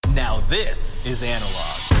This is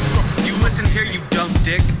Analog. You listen here, you dumb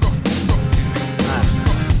dick.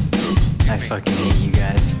 I fucking hate you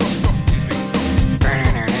guys.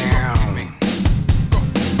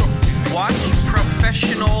 Watch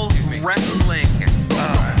professional wrestling.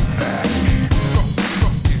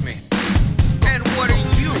 Excuse me. And what are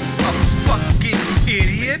you, a fucking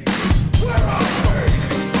idiot?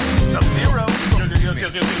 Sub-Zero.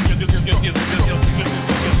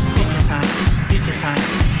 Pizza time, pizza time,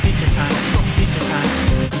 pizza time, pizza time.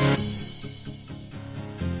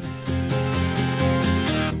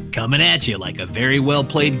 Coming at you like a very well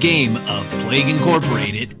played game of Plague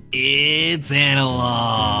Incorporated, it's Analog.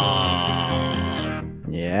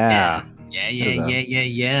 Yeah.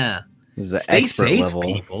 Yeah. This is an Stay expert safe, level.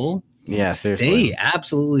 people. Yeah, seriously. Stay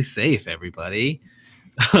absolutely safe, everybody.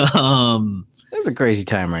 It's a crazy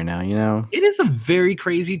time right now, you know? It is a very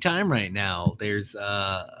crazy time right now. There's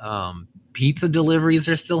pizza deliveries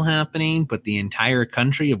are still happening, but the entire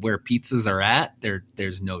country of where pizzas are at,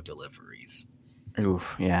 there's no deliveries.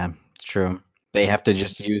 Oof, yeah, it's true. They have to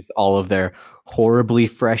just use all of their horribly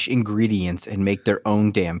fresh ingredients and make their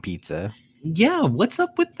own damn pizza. Yeah, what's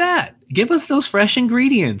up with that? Give us those fresh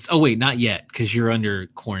ingredients. Oh, wait, not yet, because you're under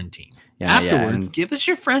quarantine. Yeah, Afterwards, and- give us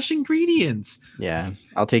your fresh ingredients. Yeah,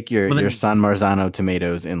 I'll take your Well, then- San Marzano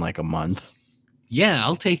tomatoes in like a month. Yeah,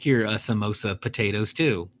 I'll take your samosa potatoes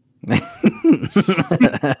too.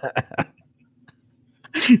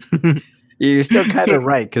 You're still kind of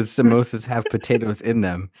right because samosas have potatoes in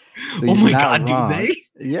them. So Oh you're my not God, wrong. do they?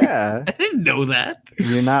 Yeah, I didn't know that.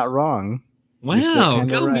 you're not wrong. You're still Wow,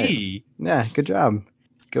 kinda go right. me. Yeah, good job.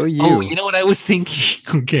 Go you. Oh, you know what I was thinking?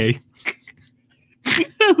 Okay.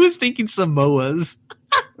 I was thinking Samoas.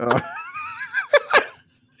 Oh.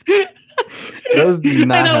 Those do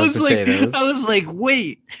not And I have was potatoes. like,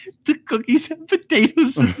 wait, the cookies have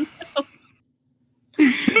potatoes in them.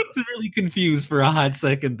 I was really confused for a hot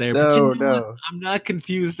second there. But you know what? I'm not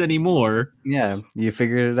confused anymore. Yeah, you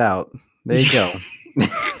figured it out. There you go.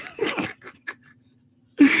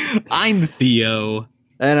 I'm Theo.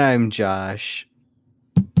 And I'm Josh.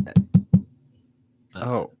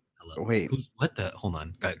 Oh, Hello. wait. What the? Hold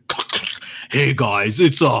on. Hey guys,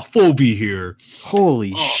 it's Phoebe here.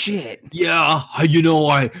 Holy Oh. shit. Yeah,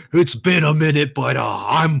 it's been a minute, but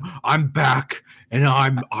I'm back and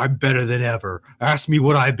I'm better than ever. Ask me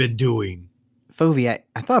what I've been doing. Fovi,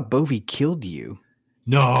 I thought Bovi killed you.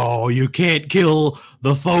 No, you can't kill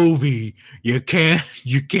the Phoebe. You can't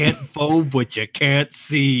phobe what you can't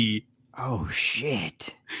see. Oh,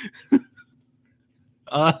 shit.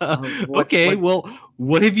 Okay, well,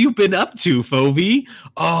 what have you been up to, Phoebe?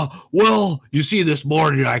 Well, you see, this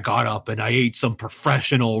morning I got up and I ate some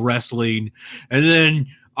professional wrestling, and then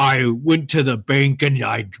I went to the bank and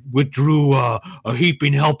I withdrew a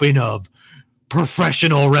heaping helping of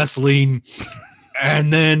professional wrestling,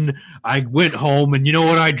 and then I went home, and you know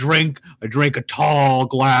what I drank? I drank a tall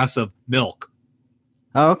glass of milk.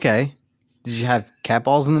 Oh, okay. Did you have cat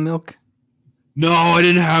balls in the milk? No, I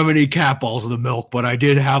didn't have any cat balls in the milk, but I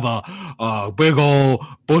did have a big old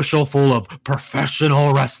bushel full of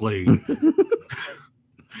professional wrestling.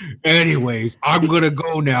 Anyways, I'm going to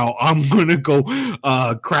go now. I'm going to go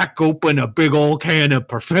crack open a big old can of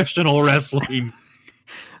professional wrestling.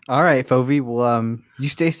 All right, Fovi. Well, you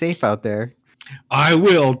stay safe out there. I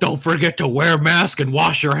will. Don't forget to wear a mask and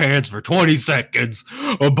wash your hands for 20 seconds.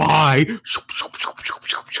 Bye.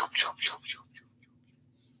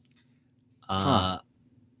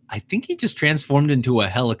 I think he just transformed into a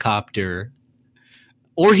helicopter,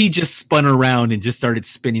 or he just spun around and just started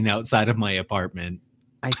spinning outside of my apartment.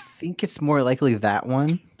 I think it's more likely that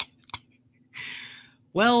one.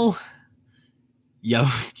 Well, you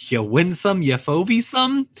win some, you Phoebe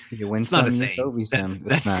some. You win It's some, not a you saying. Fovi some.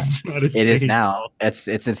 That's not a It saying. is now. It's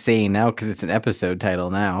a saying now because it's an episode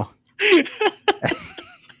title now.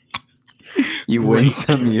 You win Great.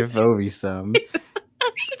 some, you Fovi some.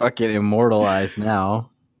 Fucking immortalized now.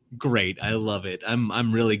 Great, I love it.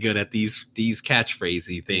 I'm really good at these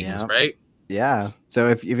catchphrasey things, Yeah. right? Yeah. So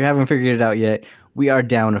if you haven't figured it out yet, we are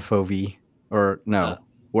down a Fovi. Or no,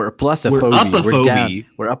 we're plus a we're Fovi. up a We're down. Phoebe.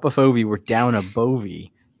 We're up a Fovi. We're down a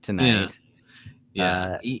Bovie tonight.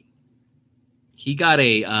 Yeah. He got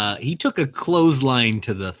he took a clothesline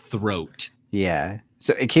to the throat. Yeah.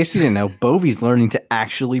 So in case you didn't know, Bovie's learning to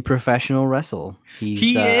actually professional wrestle.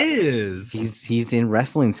 He is. He's in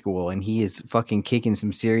wrestling school and he is fucking kicking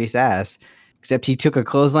some serious ass. Except he took a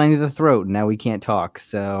clothesline to the throat and now we can't talk.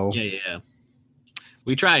 So Yeah.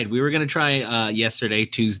 We tried. We were going to try yesterday.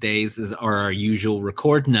 Tuesdays are our usual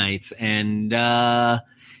record nights. And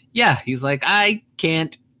he's like, I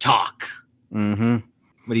can't talk. Mm-hmm.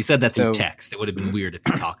 But he said that through So- text. It would have been weird if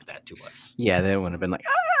he talked that to us. Yeah, they would have been like,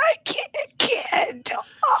 I can't talk.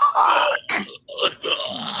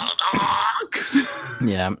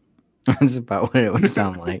 Yeah, that's about what it would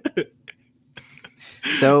sound like.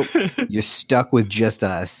 So you're stuck with just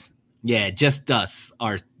us. Yeah, just us,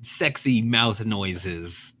 our sexy mouth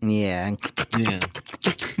noises. Yeah. Yeah.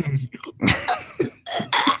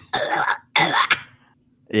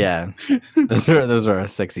 Yeah. Those are our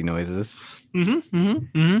sexy noises.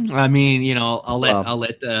 I mean, you know, I'll Well-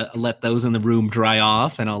 let those in the room dry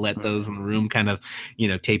off, and I'll let those in the room kind of, you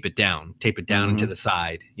know, tape it down into the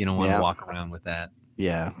side. You don't want to Yeah. walk around with that.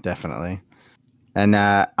 Yeah, definitely. And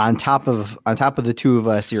on top of the two of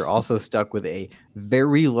us, you're also stuck with a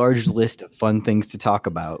very large list of fun things to talk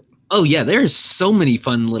about. Oh yeah, there's so many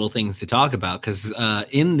fun little things to talk about because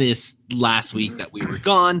in this last week that we were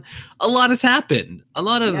gone, a lot has happened. A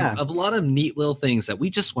lot of neat little things that we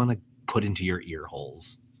just want to put into your ear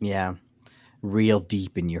holes. Yeah, real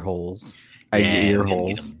deep in your holes. Yeah, Your ear we gotta get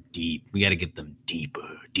holes. them deep. We got to get them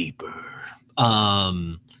deeper.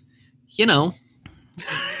 You know,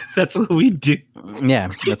 that's what we do. Yeah,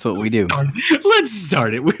 that's what we do. Let's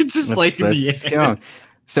start it. We're just Let's go.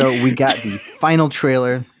 So we got the final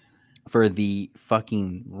trailer for the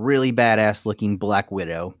fucking really badass looking Black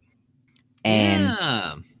Widow. And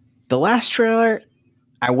yeah. the last trailer,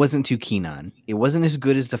 I wasn't too keen on. It wasn't as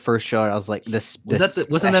good as the first trailer. I was like, wasn't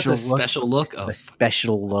that the special look? The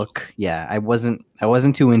special look. Yeah, I wasn't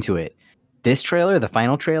too into it. This trailer, the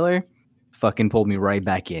final trailer, fucking pulled me right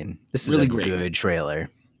back in. This is Really a great. good trailer.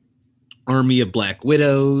 Army of Black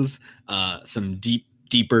Widows, some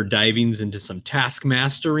deeper divings into some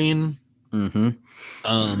taskmastering. Mm-hmm.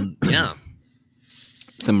 Yeah.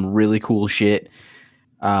 Some really cool shit.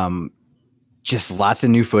 Just lots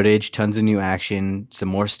of new footage, tons of new action, some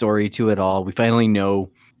more story to it all. We finally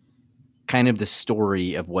know kind of the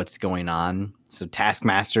story of what's going on. So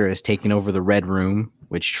Taskmaster has taken over the Red Room,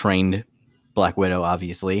 which trained Black Widow,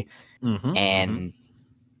 obviously. And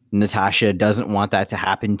Natasha doesn't want that to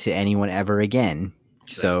happen to anyone ever again.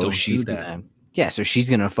 So Don't she's do that.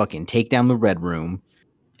 gonna fucking take down the Red Room,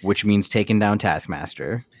 which means taking down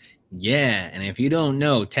Taskmaster. Yeah, and if you don't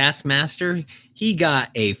know, Taskmaster, he got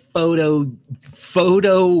a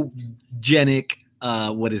photogenic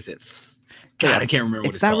what is it? God, I can't remember what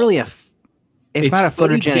it's It's not called. really it's not a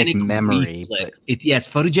photogenic memory. reflex. But It's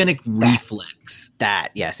photogenic reflex.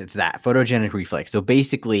 it's that photogenic reflex. So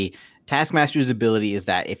basically, Taskmaster's ability is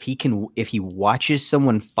that if he watches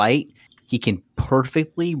someone fight, he can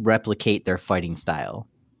perfectly replicate their fighting style,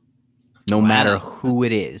 no Wow. matter who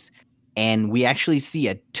it is. And we actually see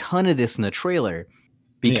a ton of this in the trailer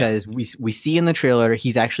because we see in the trailer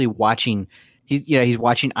he's actually watching. He's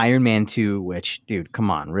watching Iron Man 2, which, dude, come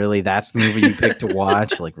on, really? That's the movie you picked to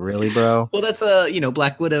watch? Like, really, bro? Well, that's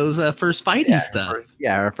Black Widow's first fighting stuff.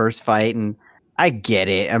 Our first fight, and I get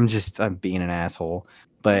it. I'm being an asshole,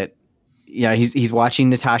 but yeah, he's watching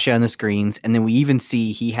Natasha on the screens, and then we even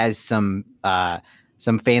see he has some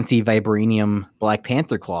fancy vibranium Black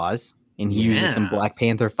Panther claws, and he uses some Yeah. Black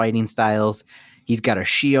Panther fighting styles. He's got a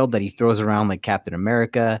shield that he throws around like Captain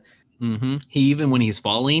America. He even when he's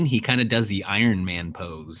falling, he kind of does the Iron Man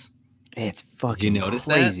pose. It's fucking notice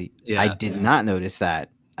that? crazy. Yeah. I did not notice that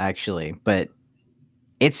actually, but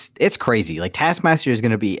it's crazy. Like Taskmaster is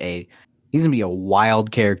going to be he's going to be a wild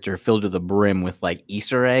character filled to the brim with like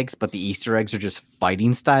Easter eggs, but the Easter eggs are just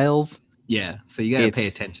fighting styles. Yeah, so you got to pay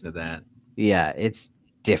It's- attention to that. Yeah, it's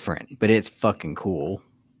different, but it's fucking cool.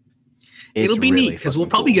 It'll be really neat because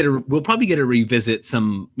fucking we'll probably get to revisit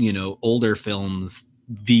some older films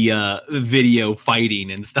via video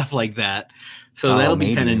fighting and stuff like that. So Oh, that'll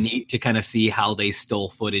be kind of maybe. neat to kind of see how they stole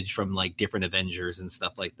footage from like different Avengers and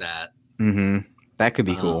stuff like that. Mm-hmm. That could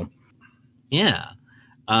be cool. Yeah.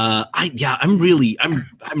 I'm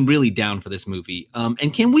really down for this movie.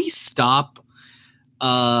 And can we stop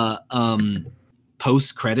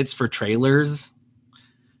post credits for trailers?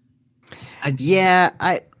 Yeah,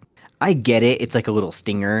 I get it. It's like a little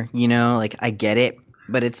stinger, like I get it,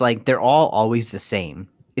 but it's like they're all always the same.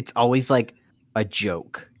 It's always like a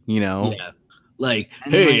joke, Yeah. Like,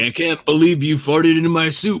 And, hey, like- I can't believe you farted into my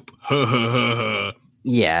soup. Ha ha ha ha.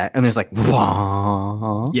 Yeah, and there's like,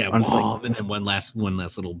 wah. Yeah, And it's like, womp, and then one last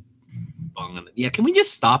little bong on it. Yeah, can we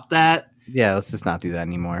just stop that? yeah, let's just not do that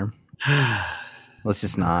anymore. Let's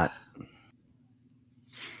just not.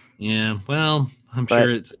 Yeah, well, I'm But- sure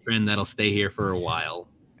it's a trend that'll stay here for a while.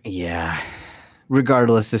 Yeah.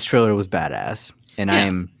 Regardless, this trailer was badass, and Yeah.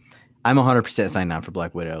 I'm 100% signed on for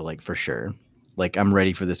Black Widow, like for sure. Like I'm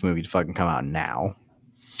ready for this movie to fucking come out now.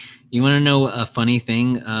 You want to know a funny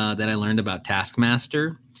thing that I learned about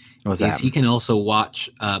Taskmaster? What's is that? he can also watch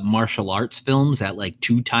martial arts films at like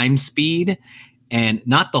 2 times speed, and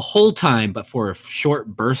not the whole time, but for a short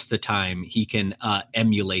burst of time, he can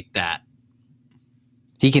emulate that.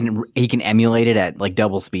 He can emulate it at like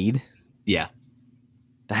double speed. Yeah.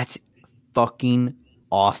 That's fucking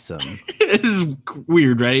awesome. This is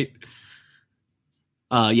weird, right?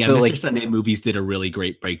 Yeah, So, Mr. like- Sunday Movies did a really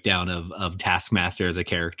great breakdown of Taskmaster as a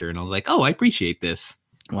character, and I was like, oh, I appreciate this.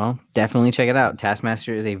 Well, definitely check it out.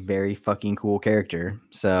 Taskmaster is a very fucking cool character.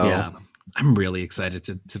 So Yeah, I'm really excited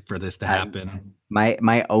for this to happen.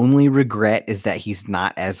 my only regret is that he's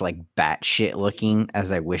not as like batshit looking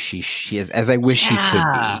as I wish he is. As I wish he could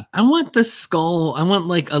be. I want the skull. I want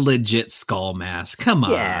like a legit skull mask. Come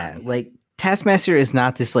on. Yeah, like Taskmaster is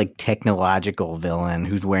not this like technological villain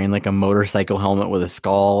who's wearing like a motorcycle helmet with a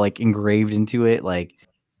skull like engraved into it. Like,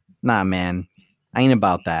 nah, man, I ain't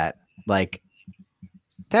about that. Like,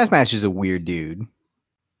 Taskmaster's a weird dude.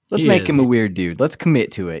 Let's He make him a is. weird dude. Let's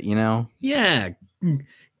commit to it, you know? Yeah.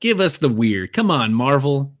 Give us the weird. Come on,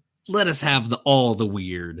 Marvel. Let us have all the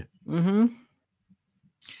weird. Mm-hmm.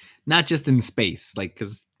 Not just in space, like,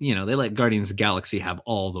 because they let Guardians of the Galaxy have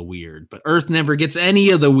all the weird, but Earth never gets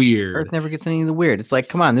any of the weird. Earth never gets any of the weird. It's like,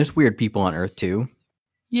 come on, there's weird people on Earth too.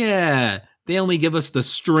 Yeah, they only give us the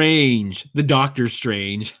strange, the Doctor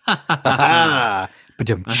Strange.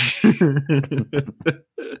 Ba-dum.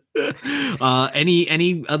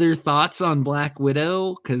 Any other thoughts on Black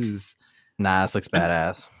Widow? Because Nah, this looks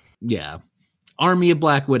badass. yeah, Army of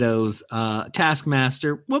Black Widows,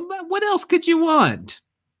 Taskmaster. What else could you want?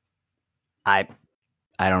 I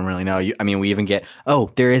don't really know. I mean, we even get. Oh,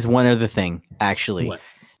 there is one other thing. Actually, What?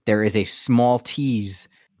 there is a small tease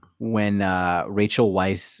when Rachel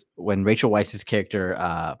Weisz's character,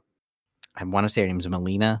 I want to say her name is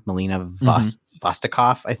Melina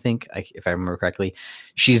Vostokov, I think, if I remember correctly.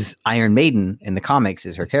 She's Iron Maiden in the comics,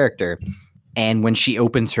 is her character. And when she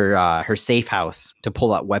opens her safe house to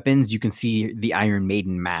pull out weapons, you can see the Iron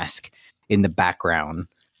Maiden mask in the background.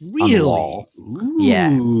 Really? wall.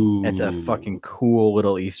 Yeah, Ooh. It's a fucking cool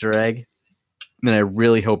little Easter egg. And I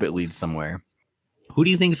really hope it leads somewhere. Who do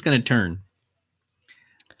you think is going to turn?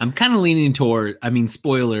 I'm kind of leaning toward. I mean,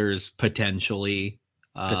 spoilers potentially.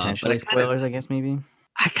 Potentially spoilers, I guess, maybe.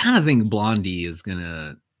 I kind of think Blondie is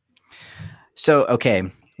gonna. So,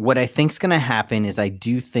 okay, what I think's gonna happen is I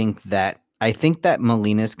think that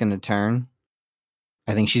Melina's gonna turn.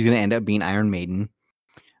 I think she's gonna end up being Iron Maiden,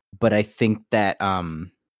 but I think that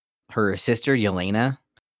her sister Yelena,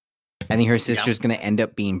 I think her sister's gonna end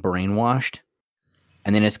up being brainwashed,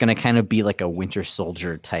 and then it's gonna kind of be like a Winter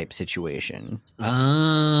Soldier type situation.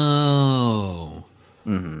 Oh.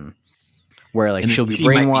 Mm-hmm. Where like And she'll be she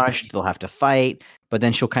might be- brainwashed, they'll have to fight, but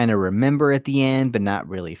then she'll kind of remember at the end, but not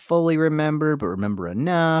really fully remember, but remember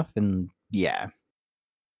enough, and yeah.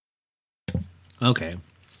 Okay.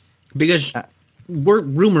 Because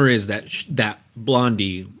rumor is that that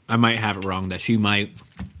Blondie, I might have it wrong, that she might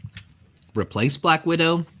replace Black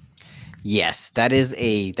Widow. Yes, that's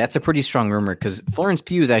a pretty strong rumor because Florence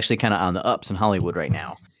Pugh is actually kind of on the ups in Hollywood right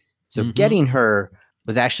now. So Mhm. getting her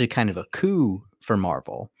was actually kind of a coup for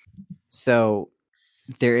Marvel. So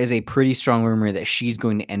there is a pretty strong rumor that she's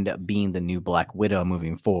going to end up being the new Black Widow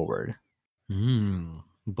moving forward.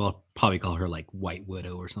 We'll probably call her like White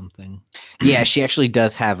Widow or something. Yeah, she actually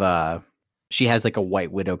does have she has like a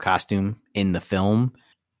White Widow costume in the film,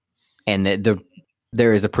 and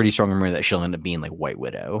there is a pretty strong rumor that she'll end up being like White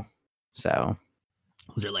Widow. So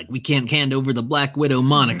They're like, we can't hand over the Black Widow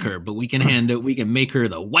moniker, but we can make her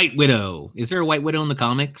the White Widow. Is there a White Widow in the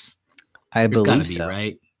comics? I There's believe gotta be, so.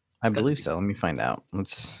 right? I believe so. Let me find out. My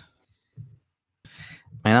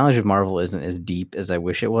knowledge of Marvel isn't as deep as I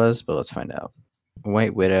wish it was, but let's find out.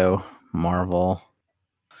 White Widow, Marvel.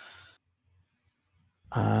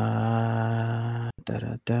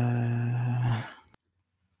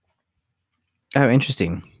 Oh,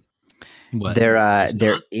 interesting. What? There not?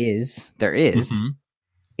 is, Mhm.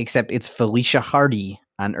 except it's Felicia Hardy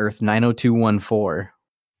on Earth 90214.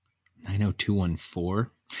 90214?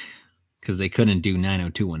 Because they couldn't do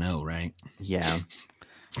 90210, right? Yeah.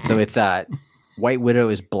 So it's White Widow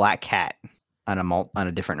is Black Cat on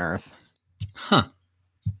a different Earth. Huh.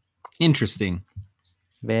 Interesting.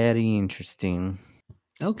 Very interesting.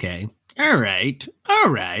 Okay. All right.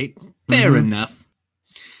 Fair Mhm. enough.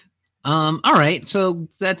 All right. So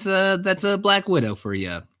that's a Black Widow for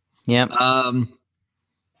you. Yep.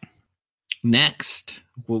 Next,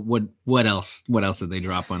 what else? What else did they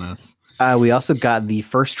drop on us? We also got the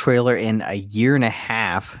first trailer in a year and a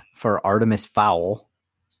half for Artemis Fowl,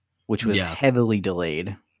 which was Yeah. heavily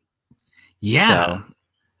delayed. Yeah. So,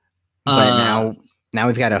 but now now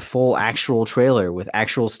we've got a full actual trailer with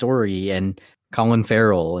actual story and Colin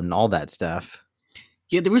Farrell and all that stuff.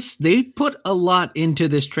 Yeah, they put a lot into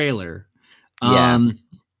this trailer. Yeah.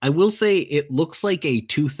 I will say it looks like a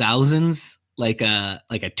 2000s, like a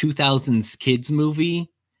 2000s kids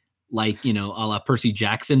movie, like, a la Percy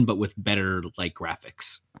Jackson, but with better like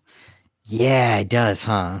graphics. Yeah, it does,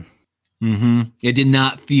 huh? Mm-hmm. It did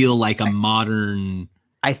not feel like a modern.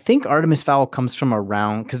 I think Artemis Fowl comes from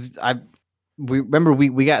around because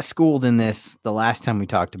we got schooled in this the last time we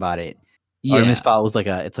talked about it. Yeah, Artemis Fowl was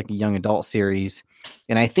it's like a young adult series,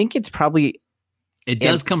 and I think it's probably it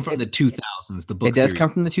does come from the 2000s. The book it does series.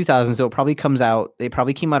 come from the 2000s, so it probably comes out. It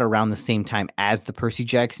probably came out around the same time as the Percy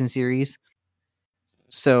Jackson series.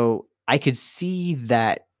 So I could see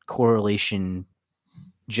that correlation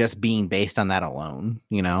just being based on that alone,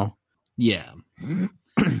 Yeah.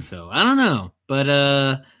 So I don't know,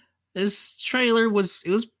 but this trailer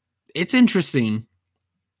it's interesting.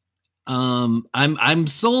 I'm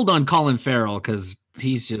sold on Colin Farrell because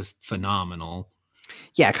he's just phenomenal.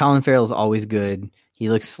 Yeah, Colin Farrell is always good. He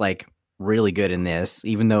looks like really good in this,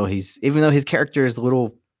 even though his character is a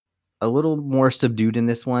little more subdued in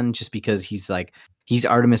this one, just because he's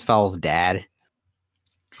Artemis Fowl's dad,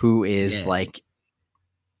 who is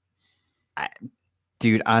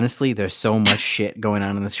dude, honestly, there's so much shit going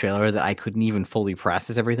on in this trailer that I couldn't even fully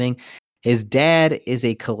process everything. His dad is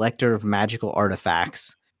a collector of magical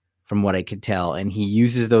artifacts, from what I could tell, and he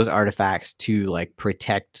uses those artifacts to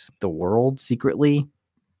protect the world secretly.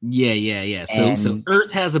 Yeah. So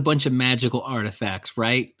Earth has a bunch of magical artifacts,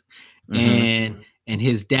 right? Mm-hmm. And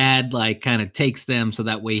his dad kind of takes them so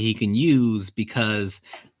that way he can use, because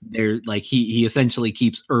they're he essentially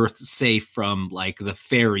keeps Earth safe from the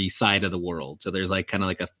fairy side of the world. So there's kind of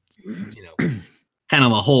a kind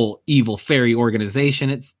of a whole evil fairy organization,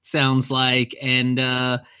 it sounds like.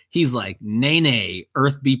 And he's like, nay,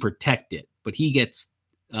 Earth be protected. But he gets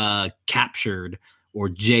captured or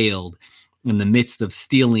jailed in the midst of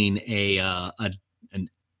stealing an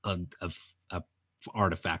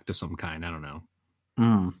artifact of some kind. I don't know.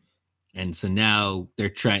 Mm. And so now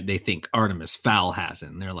they think Artemis Fowl has it.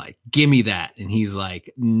 And they're like, give me that. And he's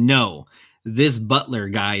like, no, this butler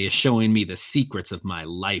guy is showing me the secrets of my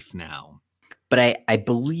life now. But I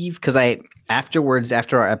believe, because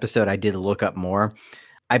after our episode, I did look up more.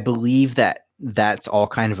 I believe that's all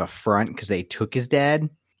kind of a front because they took his dad.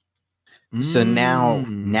 So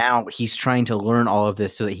now he's trying to learn all of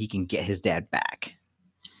this so that he can get his dad back.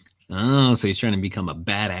 Oh, so he's trying to become a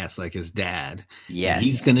badass like his dad. Yes. And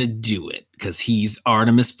he's going to do it because he's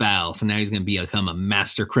Artemis Fowl. So now he's going to become a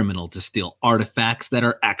master criminal to steal artifacts that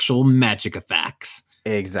are actual magic effects.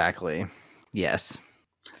 Exactly. Yes.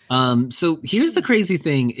 So here's the crazy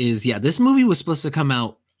thing is, this movie was supposed to come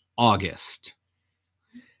out August.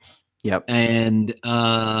 Yep. And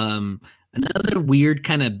another weird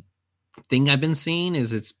kind of thing I've been seeing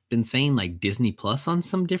is it's been saying Disney Plus on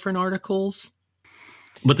some different articles.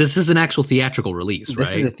 But this is an actual theatrical release, right?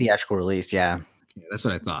 This is a theatrical release, yeah. That's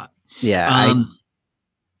what I thought. Yeah.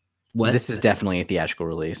 What? This is definitely a theatrical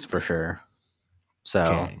release for sure. So,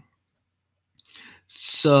 okay.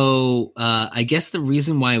 So I guess the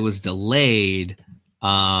reason why it was delayed,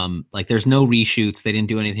 there's no reshoots. They didn't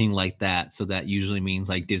do anything like that. So that usually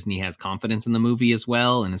means Disney has confidence in the movie as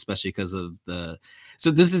well. And especially because of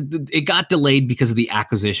it got delayed because of the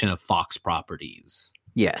acquisition of Fox properties.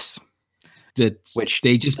 Yes. Which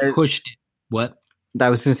they just pushed it. What? I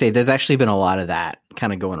was going to say, there's actually been a lot of that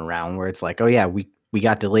kind of going around where it's oh yeah, we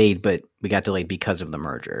got delayed, but we got delayed because of the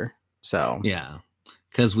merger. So yeah,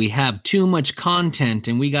 because we have too much content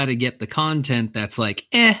and we got to get the content that's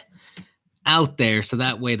out there. So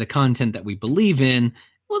that way the content that we believe in,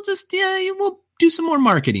 we'll just, we'll do some more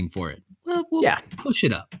marketing for it. We'll push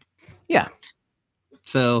it up. Yeah.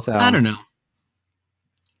 So I don't know.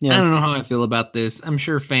 Yeah. I don't know how I feel about this. I'm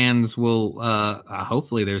sure fans will,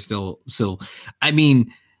 hopefully they're still, I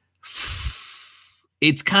mean,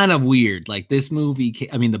 it's kind of weird. This movie,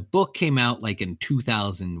 the book came out in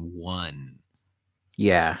 2001.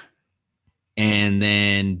 Yeah. And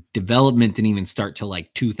then development didn't even start till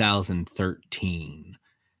 2013.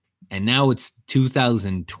 And now it's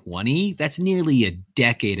 2020. That's nearly a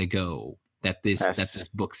decade ago that this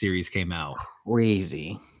book series came out.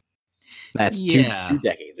 Crazy. That's two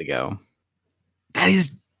decades ago. That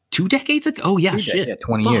is 2 decades ago? Oh, yeah, shit. Yeah,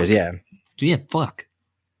 20 years, yeah. Yeah, fuck.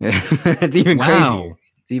 It's even crazier.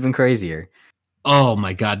 It's even crazier. Oh,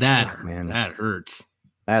 my God. That hurts.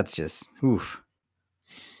 That's just, oof.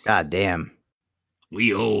 God damn.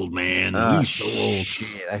 We old, man. We so old.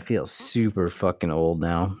 Shit, I feel super fucking old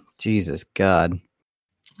now. Jesus God.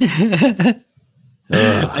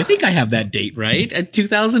 I think I have that date right. At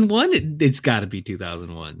 2001, it's got to be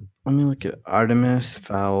 2001. Let me look at Artemis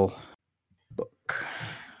Fowl book.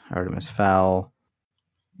 Artemis Fowl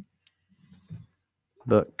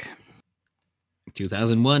book.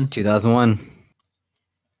 2001. 2001.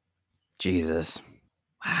 Jesus.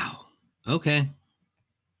 Wow. Okay.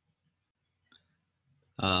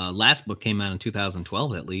 Last book came out in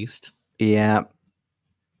 2012, at least. Yeah.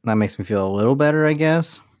 That makes me feel a little better, I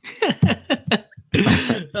guess.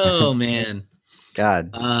 Oh man.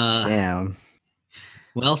 God damn.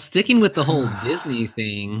 Well, sticking with the whole Disney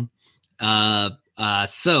thing,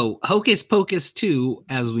 so Hocus Pocus 2,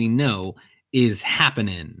 as we know, is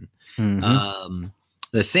happening. Mhm.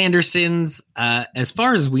 The Sandersons, as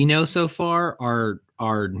far as we know so far,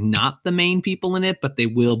 are not the main people in it, but they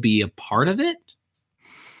will be a part of it.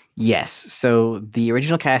 Yes. So the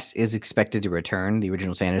original cast is expected to return, the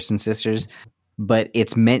original Sanderson sisters, but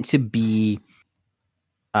it's meant to be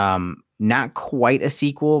not quite a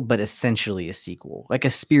sequel, but essentially a sequel, like a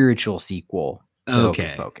spiritual sequel to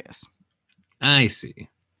Hocus Pocus. I see.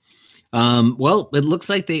 Well, it looks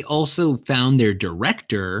like they also found their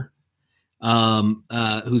director,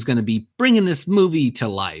 who's going to be bringing this movie to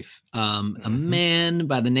life. A man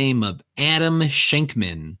by the name of Adam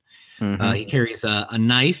Shankman. He carries a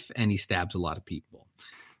knife and he stabs a lot of people.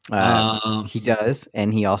 He does,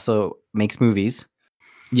 and he also makes movies.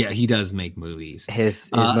 Yeah, he does make movies. His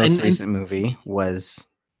most recent movie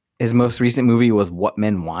was What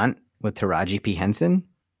Men Want with Taraji P. Henson.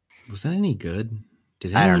 Was that any good?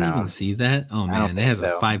 Did I don't anyone know. even see that? Oh I don't man, it has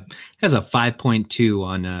think so. has a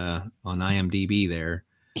 5.2 on IMDb there.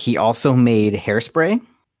 He also made Hairspray,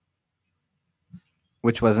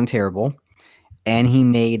 which wasn't terrible, and he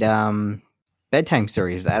made Bedtime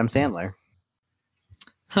Stories with Adam Sandler.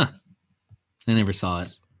 Huh. I never saw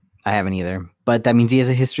it. I haven't either, but that means he has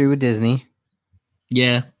a history with Disney.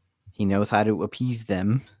 Yeah. He knows how to appease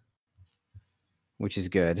them, which is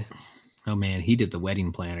good. Oh man, he did The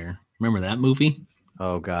Wedding Planner. Remember that movie?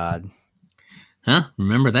 Oh God. Huh?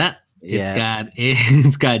 Remember that? Yeah.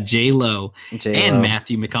 It's got J-Lo J-Lo. and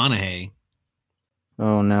Matthew McConaughey.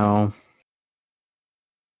 Oh no.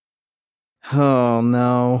 Oh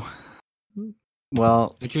no.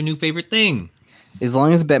 Well, What's your new favorite thing? as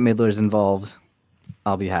long as Bette Midler's involved,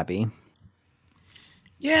 I'll be happy.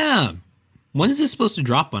 Yeah. When is this supposed to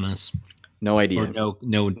drop on us? No idea. Or no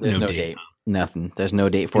There's no date. Nothing. There's no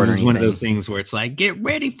date for it. This Or is one of anything. those things where it's like, get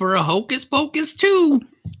ready for a Hocus Pocus 2.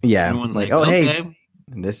 Yeah. Everyone's Like, like, oh okay. hey,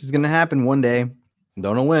 this is gonna happen one day.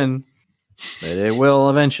 Don't know when, but it will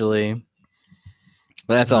eventually.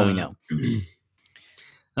 But that's all we know.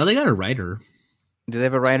 Oh, they got a writer. Do they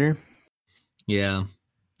have a writer? Yeah.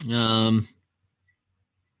 Several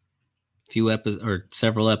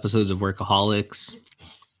episodes of Workaholics.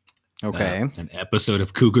 Okay. An episode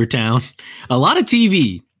of Cougar Town. A lot of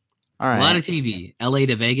TV. All right. A lot of TV. LA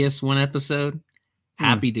to Vegas, one episode.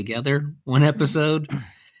 Happy Together, one episode.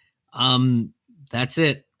 That's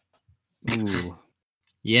it. Ooh.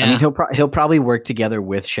 Yeah. I mean, he'll probably work together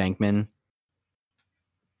with Shankman.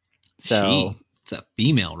 So it's a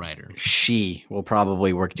female writer. she will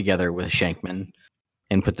probably work together with Shankman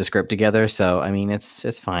and put the script together. So I mean,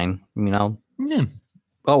 it's fine. I mean, I'll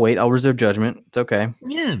wait. I'll reserve judgment. It's okay.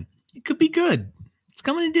 Yeah. It could be good. It's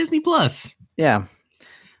coming to Disney Plus. Yeah.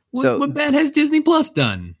 What bad has Disney Plus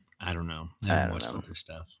done? I don't know. I haven't watched know. other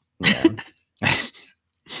stuff. Yeah.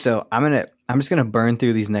 So I'm just gonna burn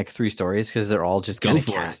through these next three stories because they're all just Go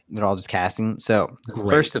for it. They're all just casting. So Great.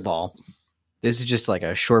 First of all, this is just like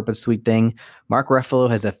a short but sweet thing. Mark Ruffalo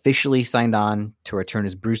has officially signed on to return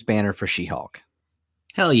as Bruce Banner for She-Hulk.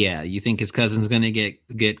 Hell yeah. You think his cousin's going to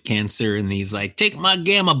get cancer and he's like, take my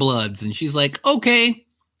gamma bloods. And she's like, okay.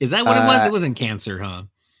 Is that what it was? It wasn't cancer, huh?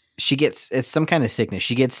 It's some kind of sickness.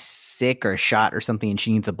 She gets sick or shot or something and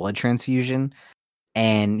she needs a blood transfusion.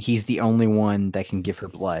 And he's the only one that can give her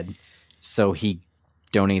blood. So he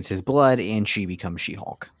donates his blood and she becomes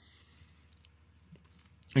She-Hulk.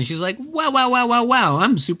 And she's like, wow.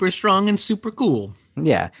 I'm super strong and super cool.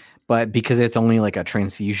 Yeah. But because it's only like a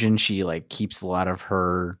transfusion, she like keeps a lot of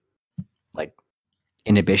her like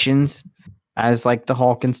inhibitions as like the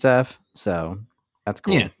Hulk and stuff. So that's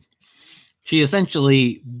cool. Yeah. She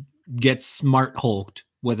essentially gets smart Hulked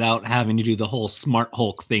without having to do the whole smart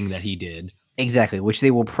Hulk thing that he did. Exactly. Which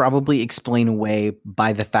they will probably explain away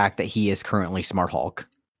by the fact that he is currently Smart Hulk.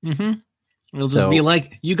 Mm-hmm. It'll just be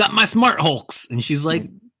like, you got my smart Hulks. And she's like,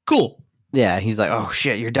 cool. Yeah. He's like, oh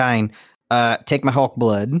shit, you're dying. Take my Hulk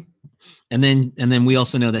blood. And then we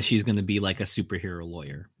also know that she's going to be like a superhero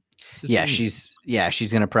lawyer. Yeah, she's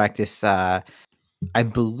going to practice I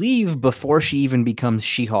believe before she even becomes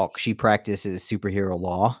She-Hulk, she practices superhero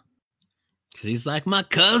law. Because he's like my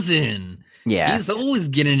cousin. Yeah. He's always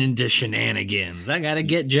getting into shenanigans. I got to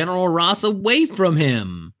get General Ross away from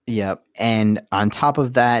him. Yep. And on top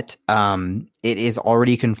of that, it is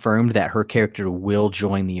already confirmed that her character will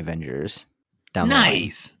join the Avengers. Down the line.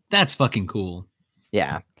 Nice. That's fucking cool.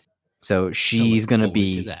 Yeah. So she's Looking gonna forward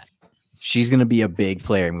be to that. she's gonna be a big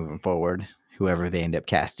player moving forward. Whoever they end up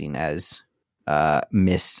casting as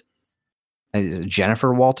Miss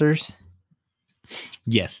Jennifer Walters.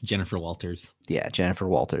 Yes, Jennifer Walters. Yeah, Jennifer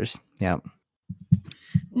Walters. Yeah.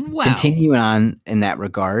 Wow. Continuing on in that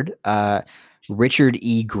regard, Richard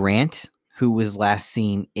E. Grant, who was last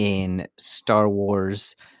seen in Star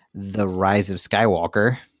Wars The Rise of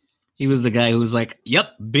Skywalker. He was the guy who was like,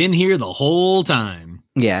 yep, been here the whole time.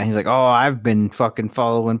 Yeah, he's like, oh, I've been fucking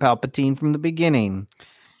following Palpatine from the beginning.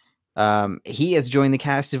 He has joined the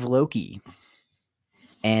cast of Loki.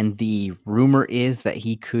 And the rumor is that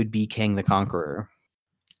he could be Kang the Conqueror.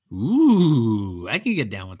 Ooh, I can get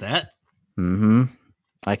down with that. Mm-hmm.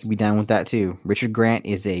 I could be down with that too. Richard Grant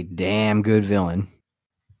is a damn good villain.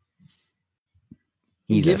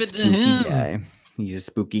 He's Give a it to spooky him. guy. He's a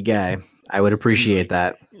spooky guy. I would appreciate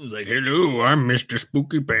that. He was like, hello, I'm Mr.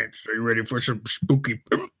 Spooky Pants. Are you ready for some spooky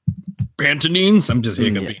pantonines? I'm just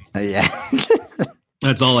hiccuping. Yeah.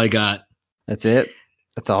 That's all I got. That's it.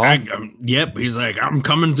 That's all. Yep. He's like, I'm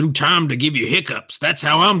coming through time to give you hiccups. That's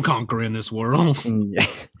how I'm conquering this world. Yeah.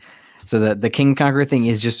 So the King Conqueror thing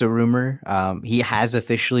is just a rumor. He has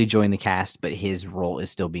officially joined the cast, but his role is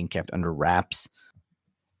still being kept under wraps.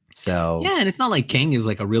 So Yeah, and it's not like Kang is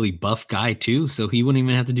like a really buff guy too, so he wouldn't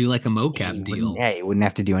even have to do like a mocap deal. Yeah, he wouldn't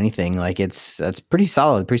have to do anything. Like that's pretty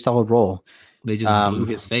solid role. They just blew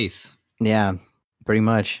his face. Yeah, pretty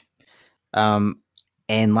much. And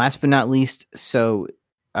last but not least, so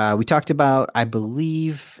we talked about, I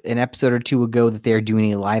believe, an episode or two ago that they're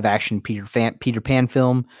doing a live action Peter Pan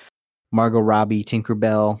film. Margot Robbie,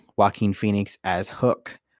 Tinkerbell, Joaquin Phoenix as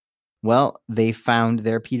Hook. Well, they found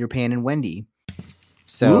their Peter Pan and Wendy.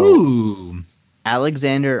 So Ooh.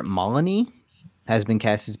 Alexander Molony has been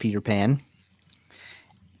cast as Peter Pan,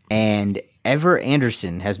 and Ever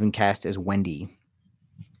Anderson has been cast as Wendy.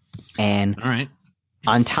 And All right.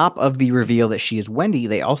 on top of the reveal that she is Wendy,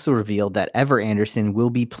 they also revealed that Ever Anderson will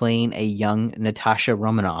be playing a young Natasha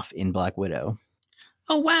Romanoff in Black Widow.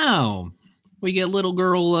 Oh wow. We get little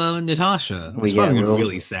girl Natasha. We It's get probably gonna be little-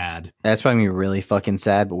 really sad. That's probably gonna be really fucking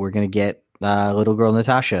sad, but we're gonna get little girl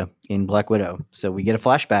Natasha in Black Widow. So we get a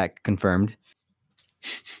flashback confirmed.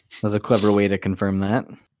 That's a clever way to confirm that.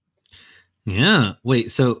 Yeah.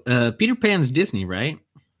 Wait, so Peter Pan's Disney, right?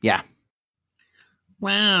 Yeah.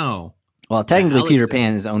 Wow. Well, technically, Alex Peter is-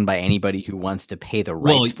 Pan is owned by anybody who wants to pay the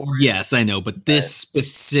rights Well, for it. yes, I know, but this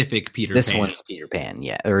specific Peter This Pan. one's Peter Pan,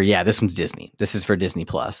 yeah. Or yeah, this one's Disney. This is for Disney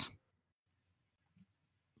Plus.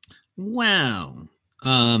 Wow.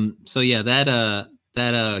 So yeah,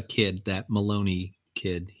 that kid, that Maloney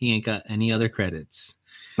kid, he ain't got any other credits.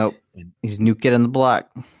 Nope. He's new kid on the block.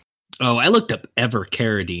 Oh, I looked up Ever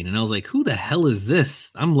Carradine and I was like, who the hell is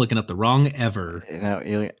this? I'm looking up the wrong Ever. You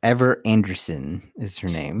know, Ever Anderson is her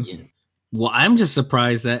name. Yeah. Well, I'm just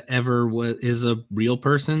surprised that Ever is a real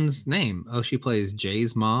person's name. Oh, she plays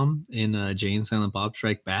Jay's mom in Jay and Silent Bob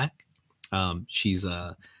Strike Back. She's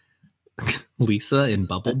Lisa in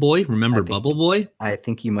Bubble Boy. Remember think- Bubble Boy? I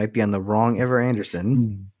think you might be on the wrong Ever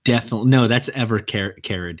Anderson. Definitely. No, that's Ever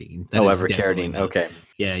Carradine. That is Ever definitely Carradine. not- Okay.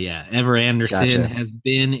 Yeah. Ever Anderson Gotcha. has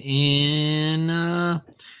been in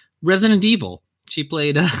Resident Evil. She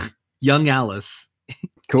played young Alice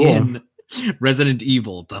Cool. in Resident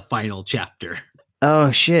Evil, the final chapter.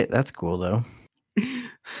 Oh shit, that's cool though.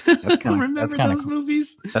 Remember that's kinda those cool.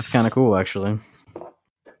 movies? That's kind of cool actually.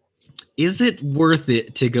 Is it worth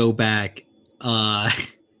it to go back And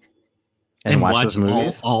watch those all,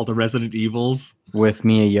 movies all the Resident Evils? with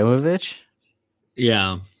Mia Jovovich.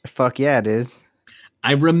 Yeah. Fuck yeah, it is.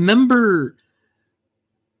 I remember.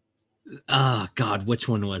 Oh God, which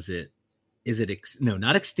one was it? Is it no,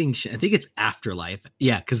 not Extinction? I think it's Afterlife.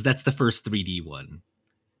 Yeah, because that's the first 3D one.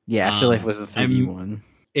 Yeah, I feel like it was the 3D I'm- one.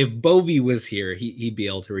 If Bovey was here, he'd be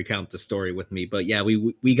able to recount the story with me. But yeah,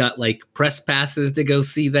 we got like press passes to go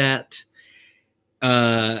see that.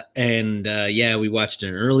 Yeah, we watched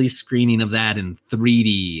an early screening of that in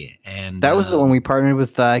 3D, and That was the one we partnered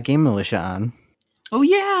with Game Militia on. Oh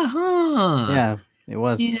yeah, huh? Yeah, it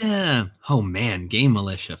was. Yeah. Oh man, Game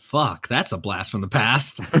Militia. Fuck, that's a blast from the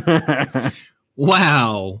past.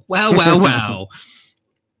 Wow.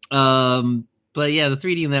 But yeah, the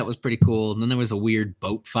 3D in that was pretty cool. And then there was a weird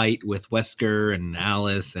boat fight with Wesker and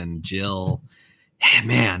Alice and Jill.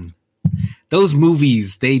 Man, those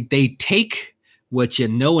movies, they take what you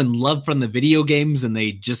know and love from the video games and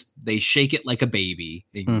they shake it like a baby.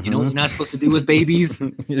 You know what you're not supposed to do with babies?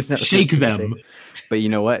 Shake them. But you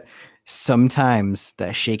know what? Sometimes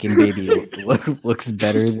that shaken baby looks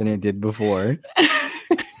better than it did before.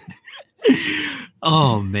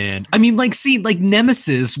 Oh man. I mean, like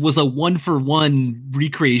Nemesis was a 1-for-1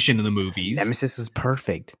 recreation of the movies. Nemesis was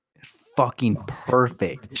perfect. Fucking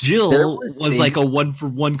perfect. Jill was like a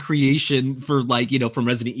 1-for-1 creation for from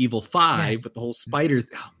Resident Evil 5 with the whole spider.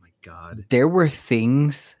 Oh my god. There were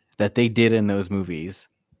things that they did in those movies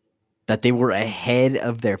that they were ahead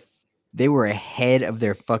of their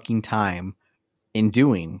fucking time in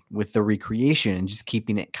doing with the recreation and just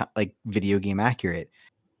keeping it like video game accurate.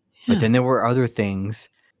 Yeah. But then there were other things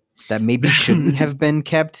that maybe shouldn't have been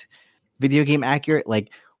kept video game accurate.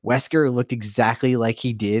 Like Wesker looked exactly like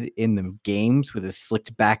he did in the games with his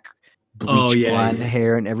slicked back bleach blonde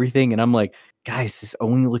hair and everything. And I'm like, guys, this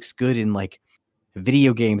only looks good in like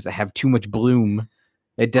video games that have too much bloom.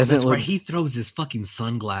 It doesn't look. Right. He throws his fucking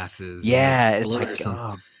sunglasses. Yeah, it's like,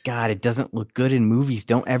 oh god, it doesn't look good in movies.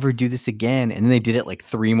 Don't ever do this again. And then they did it like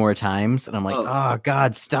 3 more times, and I'm like, oh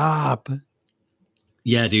god, stop.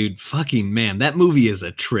 Yeah, dude, fucking man, that movie is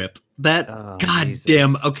a trip.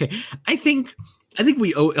 Goddamn. Okay, I think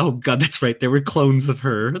we owe. Oh god, that's right. There were clones of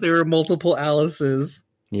her. There were multiple Alices.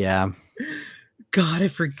 Yeah. God, I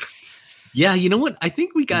forgot. Yeah, you know what? I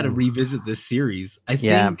think we got to revisit this series. I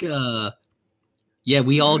think. We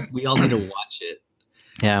all need to watch it.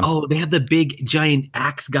 Yeah. Oh, they have the big giant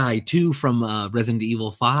axe guy too from Resident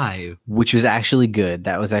Evil 5, which was actually good.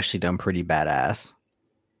 That was actually done pretty badass.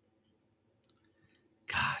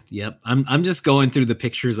 God, yep. I'm just going through the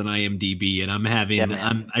pictures on IMDb, and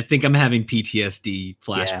I think I'm having PTSD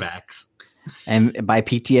flashbacks. Yeah. And by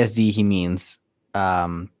PTSD, he means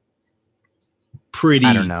pretty.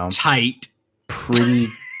 I don't know. Tight. Pretty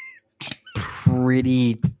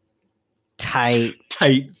tight.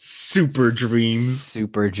 Super dreams.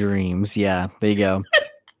 Super dreams. Yeah, there you go.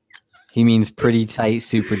 He means pretty tight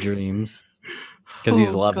super dreams because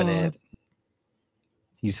he's loving it.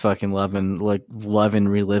 He's fucking loving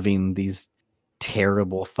reliving these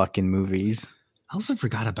terrible fucking movies. I also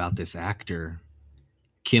forgot about this actor,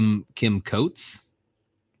 Kim Coates.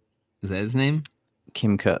 Is that his name?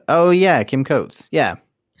 Kim Coates. Oh yeah, Kim Coates. Yeah,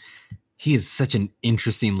 he is such an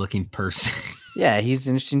interesting looking person. Yeah, he's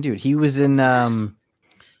an interesting dude. He was in God,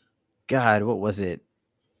 what was it?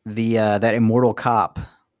 The that Immortal Cop,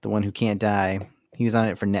 the one who can't die. He was on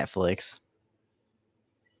it for Netflix.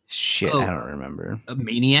 Shit, I don't remember. A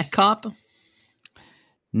Maniac Cop?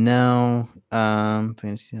 No.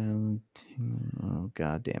 Fantasy Island 2. Oh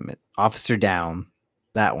god damn it. Officer Down.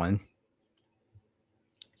 That one.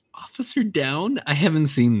 Officer Down? I haven't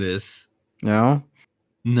seen this. No?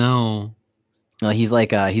 No. No, he's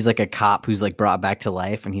like a cop who's like brought back to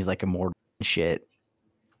life and he's like immortal and shit.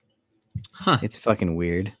 Huh. It's fucking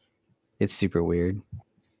weird. It's super weird.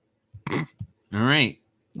 All right.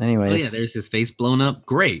 Anyways. Oh yeah, there's his face blown up.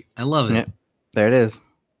 Great. I love it. Yep. There it is.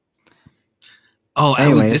 Oh,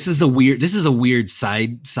 this is a weird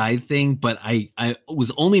side thing, but I was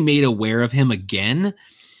only made aware of him again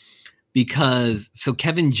because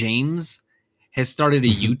Kevin James has started a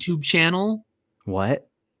YouTube channel. What?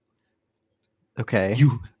 Okay.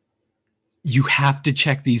 You have to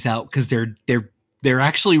check these out because they're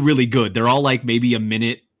actually really good. They're all like maybe a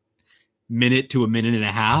minute to a minute and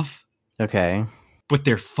a half. Okay. But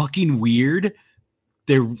they're fucking weird.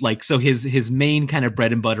 They're like, so his main kind of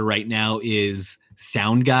bread and butter right now is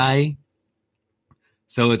sound guy.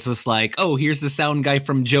 So it's just like, oh, here's the sound guy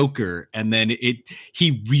from Joker. And then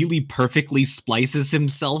he really perfectly splices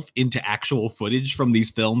himself into actual footage from these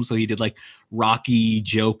films. So he did like Rocky,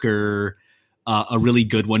 Joker, a really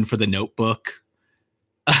good one for The Notebook.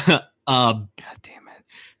 God damn it.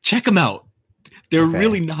 Check them out. They're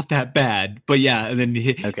really not that bad. But yeah, and then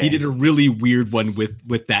he did a really weird one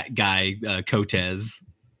with that guy, Cotes.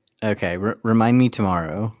 Okay, remind me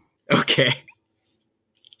tomorrow. Okay.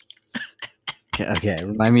 Okay,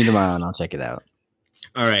 remind me tomorrow and I'll check it out.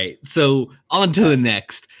 All right, so on to the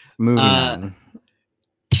next. Moving on.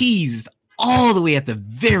 Teased all the way at the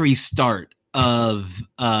very start of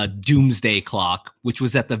Doomsday Clock, which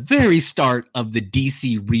was at the very start of the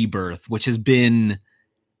DC Rebirth, which has been...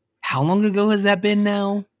 How long ago has that been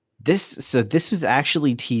now? This was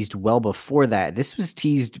actually teased well before that. This was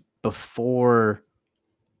teased before...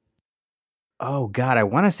 Oh, God, I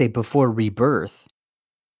want to say before Rebirth.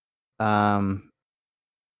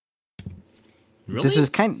 Really? This was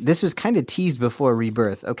kind of teased before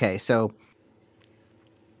Rebirth. Okay, so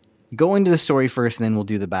go into the story first, and then we'll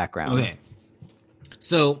do the background. Okay.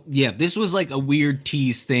 So yeah, this was like a weird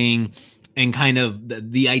tease thing, and kind of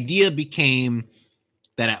the idea became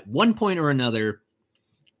that at one point or another,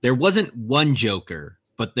 there wasn't one Joker,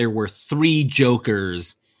 but there were 3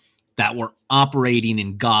 Jokers that were operating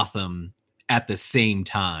in Gotham at the same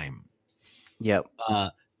time. Yep.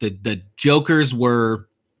 The Jokers were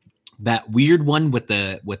that weird one with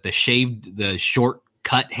the shaved, the short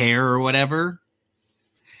cut hair or whatever,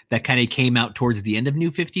 that kind of came out towards the end of New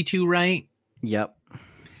 52, right? Yep.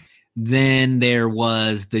 Then there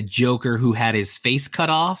was the Joker who had his face cut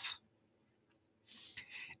off.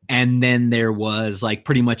 And then there was like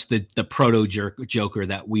pretty much the proto Joker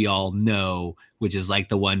that we all know, which is like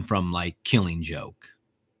the one from like Killing Joke.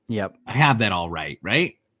 Yep. I have that all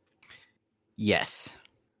right? Yes.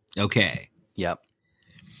 Okay. Yep.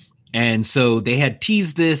 And so they had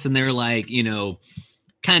teased this, and they're like,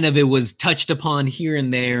 kind of it was touched upon here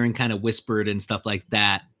and there and kind of whispered and stuff like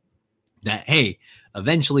that, hey,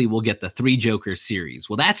 eventually we'll get the 3 Jokers series.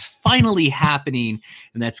 Well, that's finally happening,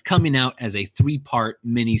 and that's coming out as a 3-part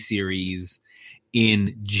miniseries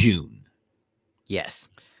in June. Yes.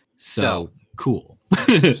 So cool.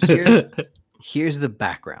 Here's the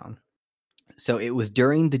background. So it was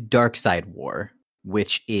during the Darkseid War,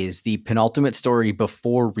 which is the penultimate story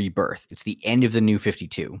before Rebirth. It's the end of the New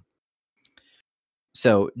 52.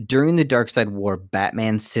 So during the Darkseid War,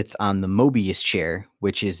 Batman sits on the Mobius chair,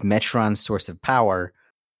 which is Metron's source of power,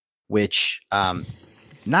 which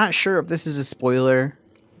not sure if this is a spoiler.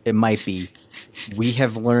 It might be. We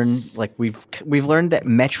have learned, like we've learned that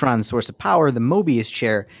Metron's source of power, the Mobius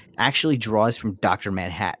chair, actually draws from Dr.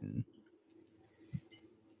 Manhattan,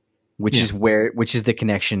 which is the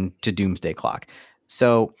connection to Doomsday Clock.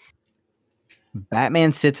 So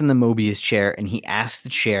Batman sits in the Mobius chair and he asks the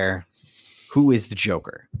chair, who is the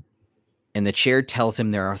Joker? And the chair tells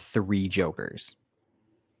him there are 3 Jokers.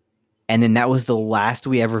 And then that was the last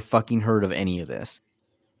we ever fucking heard of any of this.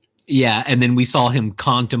 Yeah, and then we saw him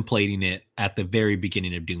contemplating it at the very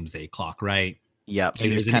beginning of Doomsday Clock, right? Yep.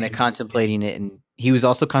 He was kind of contemplating it, and he was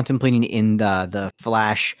also contemplating it in the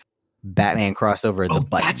Flash Batman crossover. The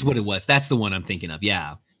Button. That's what it was. That's the one I'm thinking of.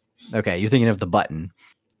 Yeah. Okay, you're thinking of the Button.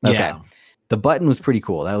 Okay. Yeah. The Button was pretty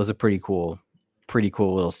cool. That was a pretty cool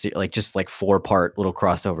little like just like 4-part little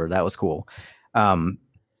crossover. That was cool. But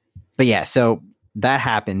yeah, so that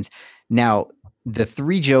happens. Now, the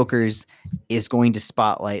 3 Jokers is going to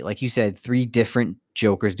spotlight, like you said, 3 different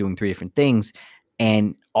Jokers doing 3 different things,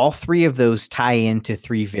 and all 3 of those tie into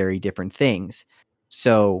 3 very different things.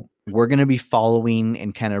 So we're going to be following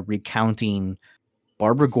and kind of recounting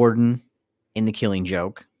Barbara Gordon in The Killing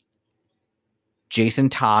Joke, Jason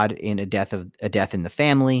Todd in A Death in the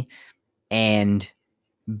Family, and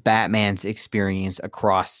Batman's experience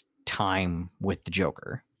across time with the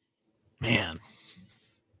Joker. Man.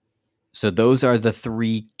 So those are the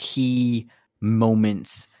 3 key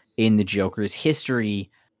moments in the Joker's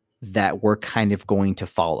history that we're kind of going to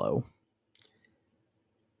follow.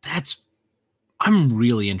 I'm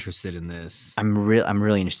really interested in this. I'm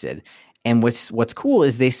really interested. And what's cool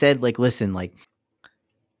is they said, like, listen, like,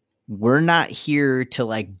 we're not here to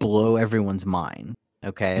like blow everyone's mind.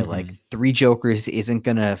 Okay. Mm-hmm. Like 3 Jokers isn't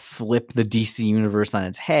going to flip the DC universe on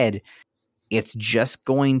its head. It's just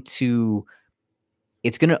going to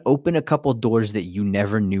open a couple doors that you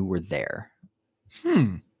never knew were there.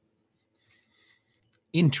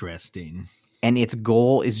 Interesting. And its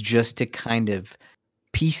goal is just to kind of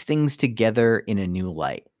piece things together in a new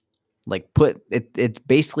light. Like it's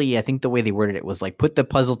basically, I think the way they worded it was like, put the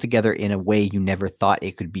puzzle together in a way you never thought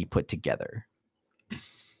it could be put together.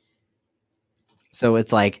 So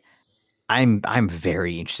it's like, I'm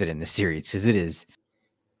very interested in this series because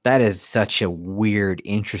that is such a weird,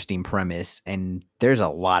 interesting premise, and there's a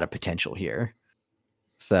lot of potential here.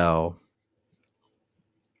 So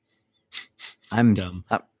I'm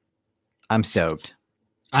stoked.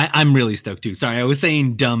 I'm really stoked too. Sorry, I was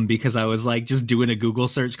saying dumb because I was like just doing a Google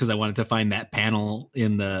search because I wanted to find that panel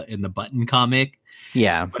in the Button comic.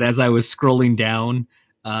 Yeah. But as I was scrolling down,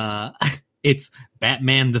 it's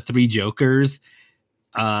Batman, the 3 Jokers.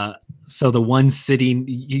 So the one sitting,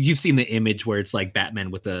 you've seen the image where it's like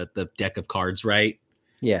Batman with the deck of cards, right?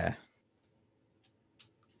 Yeah.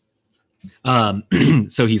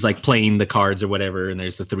 So he's like playing the cards or whatever, and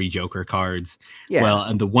there's the 3 Joker cards. Yeah. Well,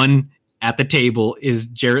 and the one at the table is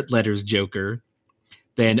Jared Leto's Joker.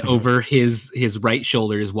 Then over his right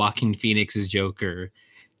shoulder is Joaquin Phoenix's Joker.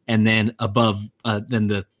 And then above, then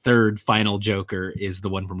the 3rd final Joker is the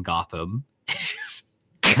one from Gotham.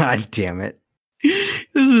 God damn it.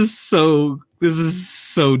 This is so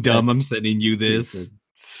dumb. I'm sending you this.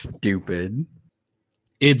 Stupid.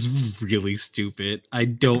 It's really stupid. I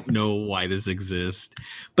don't know why this exists.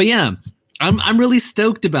 But yeah, I'm really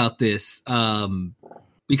stoked about this.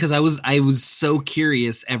 Because I was so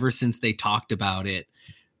curious ever since they talked about it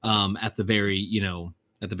at the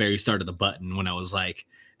very start of the button when I was like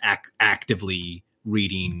actively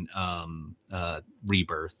reading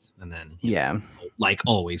Rebirth, and then like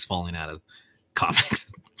always falling out of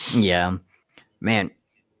comics. Yeah, man.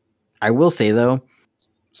 I will say though,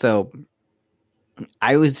 so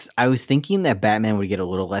I was thinking that Batman would get a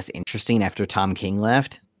little less interesting after Tom King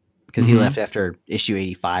left, because he left after issue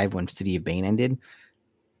 85 when City of Bane ended.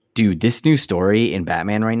 Dude, this new story in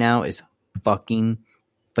Batman right now is fucking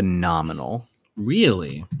phenomenal.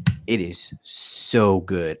 Really? It is so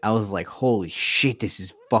good. I was like, holy shit, this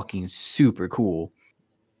is fucking super cool.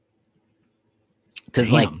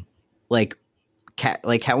 Because like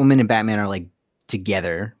Catwoman and Batman are like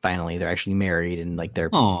together finally. They're actually married and like they're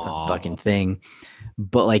a fucking thing.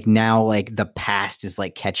 But like now like the past is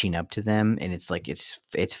like catching up to them, and it's like it's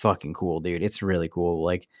fucking cool, dude. It's really cool.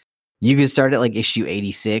 Like you could start at like issue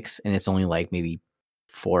 86 and it's only like maybe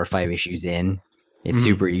 4 or 5 issues in. It's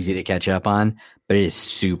super easy to catch up on, but it is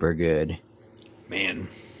super good. Man.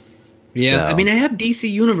 Yeah, I mean, I have DC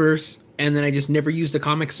Universe, and then I just never used the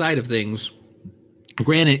comic side of things.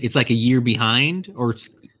 Granted, it's like a year behind, or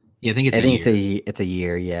I think it's a year. It's a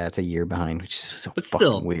year. Yeah, it's a year behind, which is so but fucking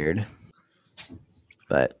still weird.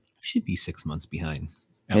 But it should be 6 months behind.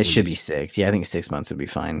 It should be 6. Yeah, I think 6 months would be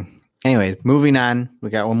fine. Anyways, moving on.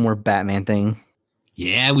 We got one more Batman thing.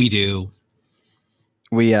 Yeah, we do.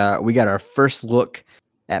 We got our first look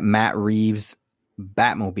at Matt Reeves'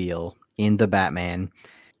 Batmobile in The Batman,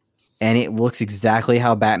 and it looks exactly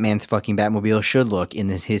how Batman's fucking Batmobile should look in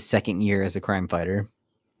his second year as a crime fighter.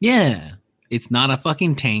 Yeah, it's not a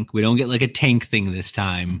fucking tank. We don't get like a tank thing this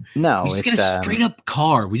time. No, we just get a straight up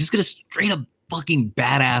car. We just get a straight up fucking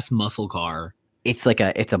badass muscle car. It's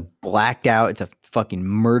a blacked out. It's a fucking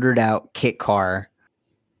murdered out kit car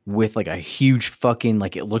with like a huge fucking,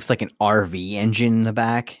 like it looks like an RV engine in the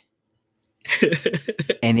back.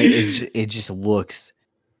 And it just looks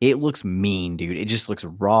mean, dude. It just looks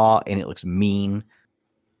raw and it looks mean.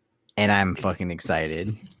 And I'm fucking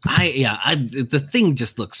excited. The thing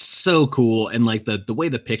just looks so cool, and like the way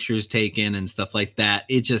the picture is taken and stuff like that.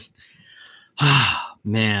 It just,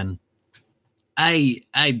 man. I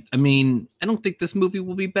mean, I don't think this movie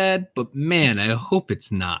will be bad, but man, I hope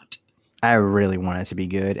it's not. I really want it to be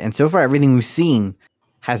good. And so far, everything we've seen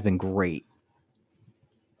has been great.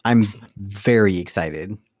 I'm very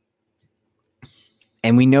excited.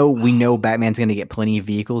 And we know Batman's going to get plenty of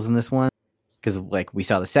vehicles in this one, because like we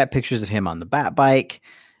saw the set pictures of him on the Bat bike,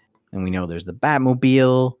 and we know there's the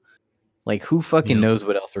Batmobile. Like who fucking knows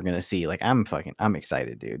what else we're going to see? Like I'm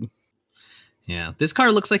excited, dude. Yeah, this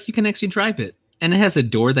car looks like you can actually drive it, and it has a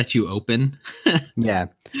door that you open. Yeah,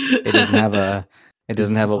 it doesn't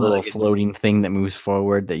have a little floating thing that moves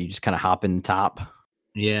forward that you just kind of hop in the top.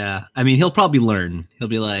 Yeah, I mean, he'll probably learn. He'll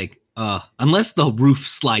be like, unless the roof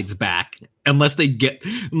slides back, unless they get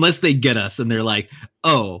us, and they're like,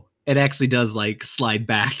 oh, it actually does like slide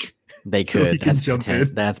back. They so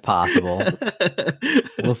could. That's possible.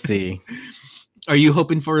 We'll see. Are you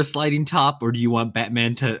hoping for a sliding top, or do you want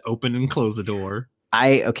Batman to open and close the door?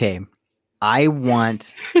 I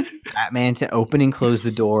want Batman to open and close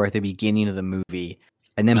the door at the beginning of the movie,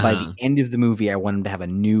 and then by the end of the movie, I want him to have a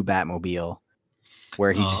new Batmobile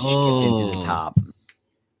where he just gets into the top.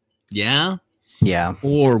 Yeah? Yeah.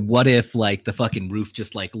 Or what if like the fucking roof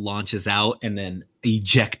just like launches out and then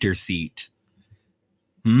ejector seat?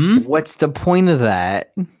 What's the point of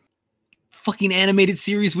that? Fucking animated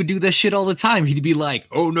series would do that shit all the time. He'd be like,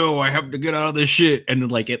 "Oh no, I have to get out of this shit," and then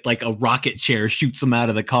like a rocket chair shoots him out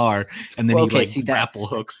of the car, and then grapple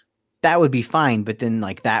hooks. That would be fine, but then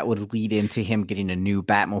like that would lead into him getting a new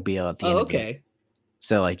Batmobile at the end. Okay.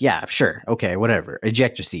 So like, yeah, sure, okay, whatever.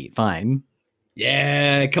 Ejector seat, fine.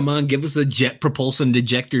 Yeah, come on, give us a jet propulsion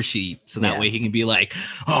ejector seat, so that way he can be like,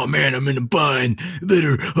 "Oh man, I'm in a bind."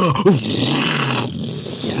 Better.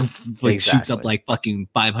 Shoots up like fucking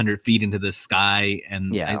 500 feet into the sky,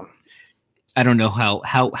 and I don't know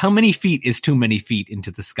how many feet is too many feet into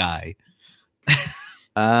the sky.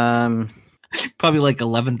 Probably like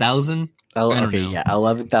 11,000. Oh, okay, yeah,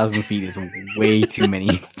 11,000 feet is way too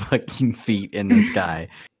many fucking feet in the sky.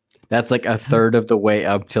 That's like a third of the way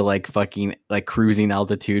up to like fucking like cruising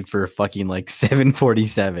altitude for fucking like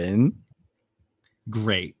 747.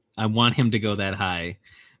 Great. I want him to go that high.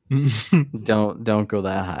 Don't go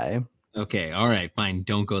that high. Okay, all right, fine.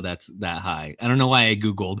 Don't go that high. I don't know why I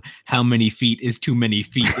googled how many feet is too many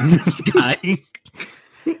feet in the sky.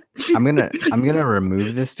 I'm gonna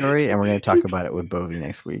remove this story and we're gonna talk about it with Bovie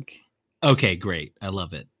next week. Okay, great. I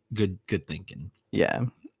love it. Good thinking. Yeah.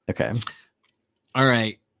 Okay. All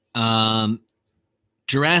right.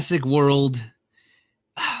 Jurassic World.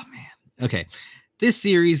 Oh man. Okay. This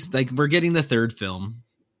series, like, we're getting the third film.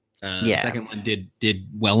 The second one did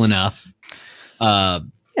well enough.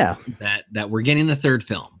 That we're getting the third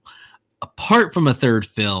film. Apart from a third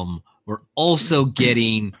film, we're also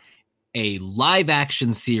getting a live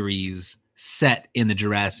action series set in the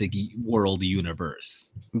Jurassic World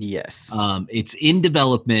universe. Yes. It's in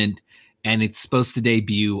development and it's supposed to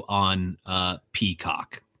debut on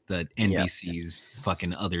Peacock, the NBC's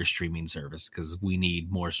fucking other streaming service, because we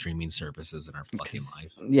need more streaming services in our fucking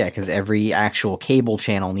life. Yeah, because every actual cable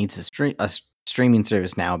channel needs a streaming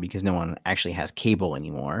service now because no one actually has cable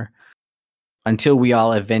anymore. Until we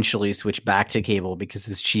all eventually switch back to cable because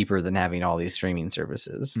it's cheaper than having all these streaming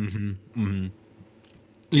services.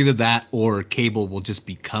 Either that or cable will just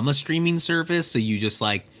become a streaming service. So you just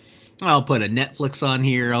like, I'll put a Netflix on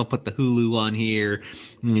here, I'll put the Hulu on here,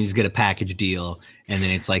 and you just get a package deal. And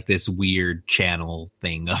then it's like this weird channel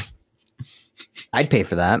thing of. I'd pay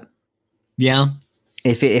for that. Yeah.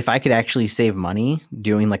 If I could actually save money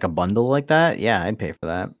doing like a bundle like that, yeah, I'd pay for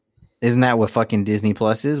that. Isn't that what fucking Disney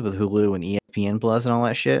Plus is with Hulu and ESPN Plus and all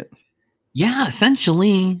that shit? Yeah,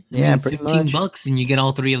 essentially. Yeah, $15 and you get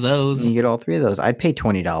all three of those. You get all three of those. I'd pay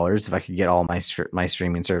 $20 if I could get all my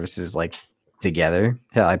streaming services like together.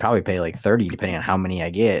 Hell, I'd probably pay like $30 depending on how many I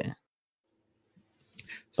get.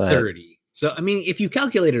 But 30. So I mean, if you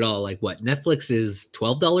calculate it all, like what, Netflix is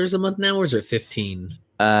 $12 a month now, or is it 15?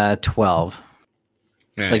 12.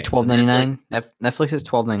 It's like $12.99. Netflix is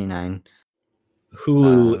 $12.99.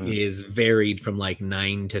 Hulu is varied from like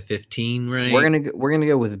 9 to 15, right? We're gonna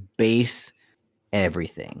go with base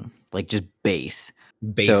everything, like just base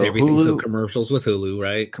so everything. So commercials with Hulu,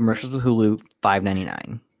 right? Commercials with Hulu,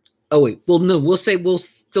 $5.99. Oh wait, well no, we'll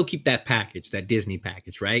still keep that package, that Disney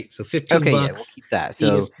package, right? So $15. Okay, yeah, we'll keep that.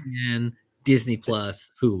 So ESPN, Disney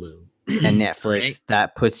Plus, Hulu, and Netflix, right?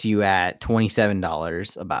 That puts you at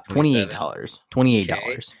 $27, about $28.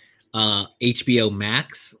 Okay. HBO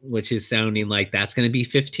Max, which is sounding like that's going to be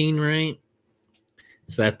 15, right?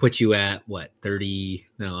 So that puts you at what, 30?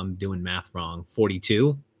 No, I'm doing math wrong.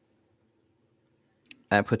 42.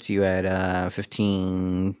 That puts you at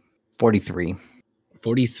 43.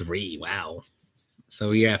 43. Wow.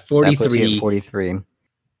 So yeah, 43. 43.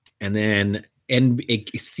 And then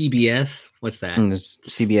CBS, what's that?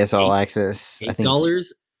 CBS All Access. $8? I think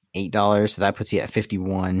 $8. So that puts you at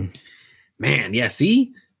 51. Man, yeah.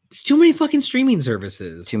 See, it's too many fucking streaming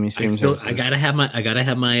services. Services. I gotta have my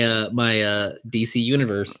DC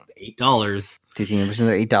Universe, $8. DC Universe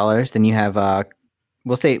are $8. Then you have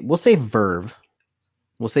we'll say Verve.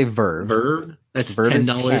 We'll say Verve. Verve? That's Verve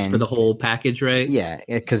 $10 for the whole package, right? Yeah,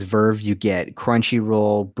 because Verve, you get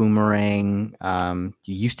Crunchyroll, Boomerang.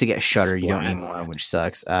 You used to get Shudder, you don't anymore, which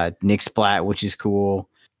sucks. Nick Splat, which is cool.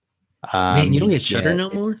 Man, you don't get Shudder no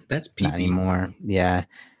more? That's peepee. Not anymore. Yeah.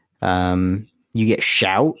 You get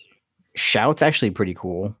Shout. Shout's actually pretty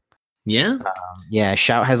cool. Yeah? Yeah,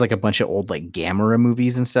 Shout has like a bunch of old like Gamera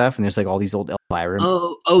movies and stuff, and there's like all these old Elvira.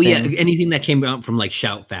 Oh yeah, anything that came out from like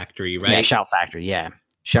Shout Factory, right? Yeah, Shout Factory, yeah.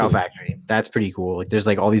 Shout Factory. That's pretty cool. Like there's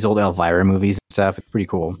like all these old Elvira movies and stuff. It's pretty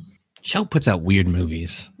cool. Shout puts out weird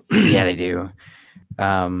movies. Yeah, they do.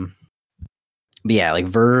 But yeah, like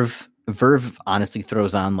Verve honestly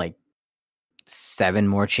throws on like 7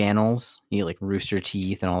 more channels. You get like Rooster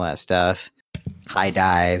Teeth and all that stuff. High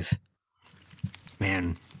Dive.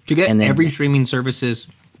 Man, to get every streaming services,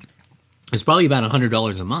 it's probably about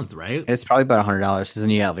 $100 a month, right? It's probably about $100. So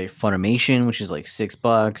then you have like Funimation, which is like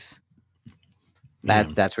 $6.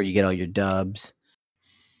 That's where you get all your dubs.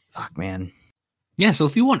 Fuck, man. Yeah, so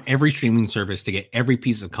if you want every streaming service to get every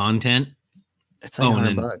piece of content, it's like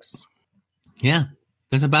 $100. Yeah,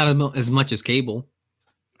 that's about as much as cable.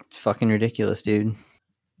 It's fucking ridiculous, dude.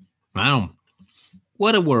 Wow.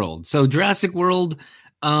 What a world. So Jurassic World,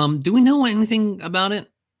 do we know anything about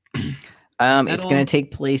it? It's going to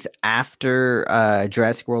take place after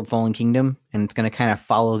Jurassic World Fallen Kingdom, and it's going to kind of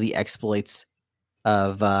follow the exploits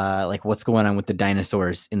of like what's going on with the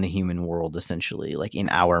dinosaurs in the human world, essentially, like in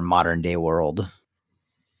our modern day world.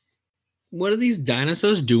 What are these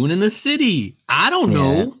dinosaurs doing in the city? I don't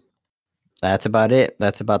know. That's about it.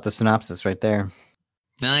 That's about the synopsis right there.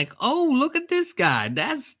 They're like, oh, look at this guy.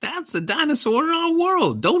 That's a dinosaur in our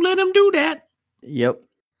world. Don't let him do that. Yep.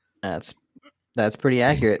 That's pretty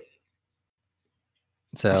accurate.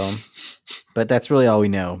 So, but that's really all we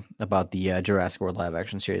know about the Jurassic World live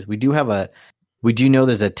action series. We do know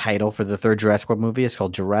there's a title for the third Jurassic World movie. It's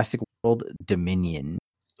called Jurassic World Dominion.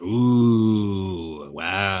 Ooh,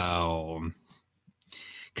 wow.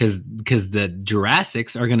 Because the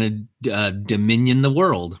Jurassics are going to dominion the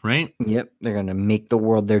world, right? Yep, they're gonna make the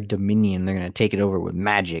world their dominion. They're gonna take it over with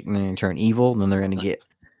magic, and then they're gonna turn evil. And then they're gonna get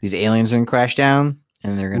these aliens gonna crash down,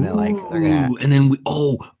 and they're gonna and then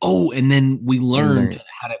and then we learned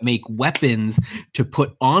how to make weapons to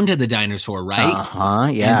put onto the dinosaur, right?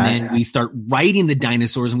 Yeah. And then we start riding the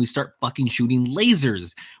dinosaurs, and we start fucking shooting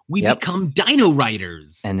lasers. We become Dino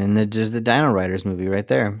Riders. And then there's the Dino Riders movie right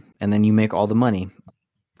there, and then you make all the money.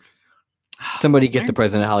 Somebody get the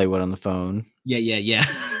president of Hollywood on the phone. Yeah.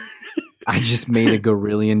 I just made $1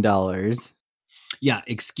 gazillion. Yeah,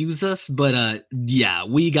 excuse us, but yeah,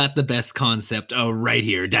 we got the best concept right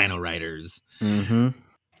here, Dino Riders. Mm-hmm.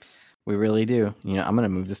 We really do. You know, I'm gonna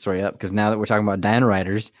move the story up because now that we're talking about Dino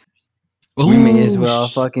Riders, we may as well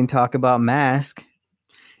fucking talk about Mask.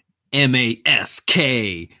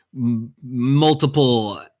 MASK,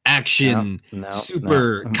 multiple action,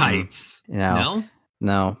 super kites.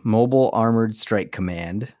 No, Mobile Armored Strike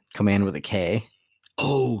Command with a K.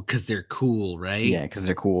 Oh, because they're cool, right? Yeah, because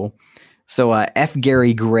they're cool. So F.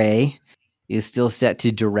 Gary Gray is still set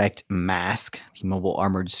to direct Mask, the Mobile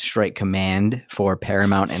Armored Strike Command for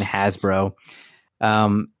Paramount and Hasbro.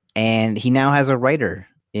 And he now has a writer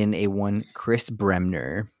in a one Chris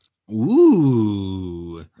Bremner.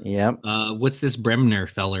 Ooh. Yep. What's this Bremner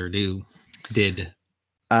feller did?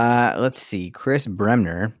 Let's see. Chris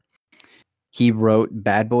Bremner. He wrote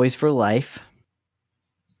Bad Boys for Life.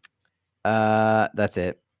 That's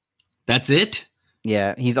it. That's it?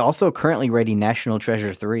 Yeah. He's also currently writing National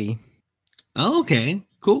Treasure 3. Oh, okay.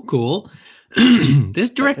 Cool. This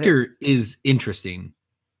director is interesting.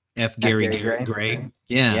 F. Gary Gray.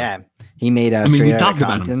 Yeah. He made we talked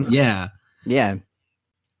about him. Yeah. The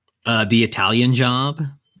Italian Job.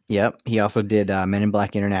 Yep. He also did Men in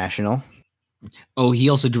Black International. Oh, he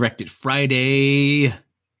also directed Friday.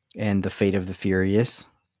 And The Fate of the Furious.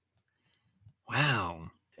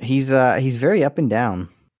 Wow. He's very up and down.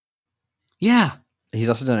 Yeah. He's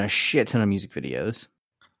also done a shit ton of music videos.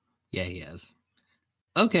 Yeah, he has.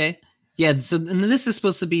 Okay. Yeah, so and this is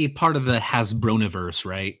supposed to be part of the Hasbro-niverse,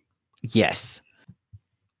 right? Yes.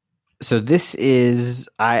 So this is,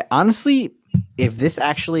 I honestly, if this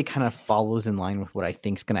actually kind of follows in line with what I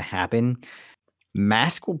think is going to happen,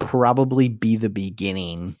 Mask will probably be the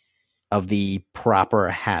beginning of the proper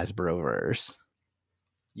Hasbroverse.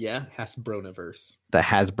 Yeah, Hasbro-niverse. The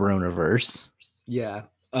Hasbro-niverse. Yeah.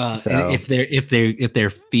 And if they're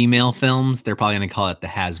female films, they're probably going to call it the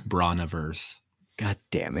Hasbro-niverse. God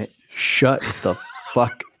damn it. Shut the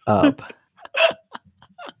fuck up.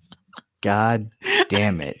 God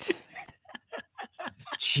damn it.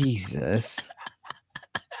 Jesus.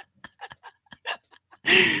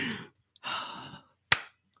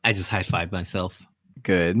 I just high-fived myself.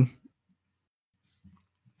 Good.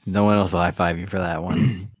 No one else will high-five you for that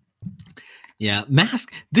one. Yeah,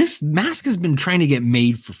 Mask. This Mask has been trying to get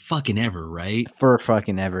made for fucking ever, right? For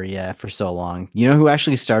fucking ever, yeah, for so long. You know who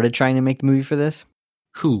actually started trying to make the movie for this?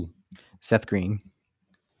 Who? Seth Green.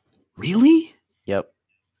 Really? Yep.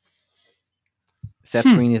 Seth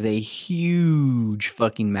Green is a huge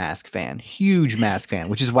fucking Mask fan. Huge Mask fan,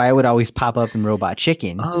 which is why I would always pop up in Robot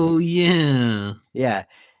Chicken. Oh, yeah. Yeah.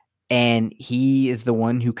 And he is the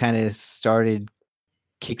one who kind of started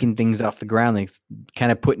kicking things off the ground, like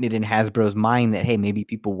kind of putting it in Hasbro's mind that, hey, maybe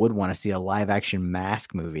people would want to see a live action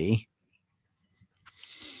Mask movie.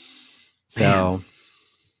 So,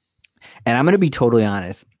 and I'm going to be totally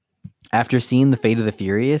honest. After seeing The Fate of the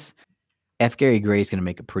Furious, F. Gary Gray is going to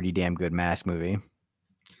make a pretty damn good Mask movie.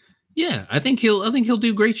 Yeah, I think he'll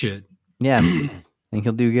do great shit. Yeah, I think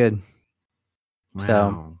he'll do good. Wow.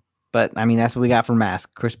 So, but I mean, that's what we got for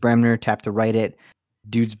Mask. Chris Bremner tapped to write it.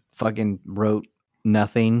 Dude's fucking wrote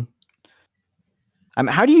nothing. I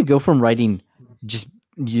mean, how do you go from writing just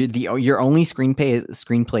your only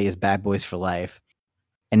screenplay is Bad Boys for Life,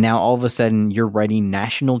 and now all of a sudden you're writing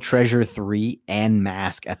National Treasure 3 and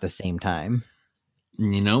Mask at the same time?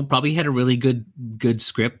 You know, probably had a really good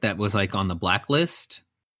script that was like on the blacklist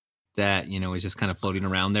that, you know, was just kind of floating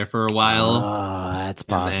around there for a while. Oh, that's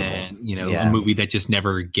possible. And then, a movie that just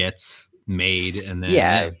never gets made. And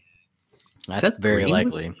then that's Seth very Green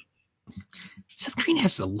likely. Seth Green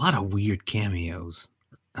has a lot of weird cameos,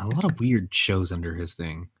 a lot of weird shows under his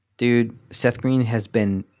thing. Dude, Seth Green has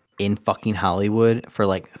been in fucking Hollywood for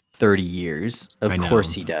like 30 years. Of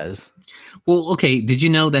course he does. Well, okay. Did you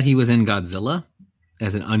know that he was in Godzilla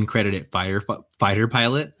as an uncredited fighter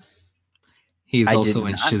pilot? He's also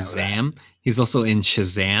in Shazam. He's also in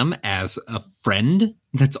Shazam as a friend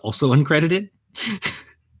that's also uncredited.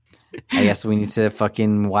 I guess we need to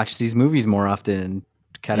fucking watch these movies more often and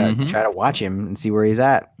Try to watch him and see where he's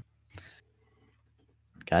at.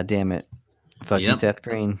 God damn it. Fucking Seth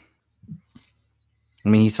Green. I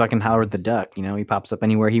mean, he's fucking Howard the Duck. You know, he pops up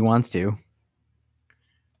anywhere he wants to.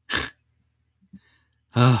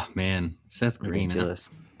 Oh, man. Seth Green. Ridiculous.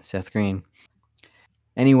 Seth Green.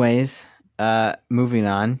 Anyways, moving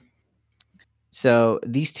on. So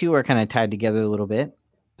these two are kind of tied together a little bit.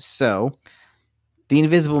 So The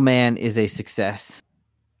Invisible Man is a success.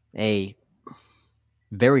 A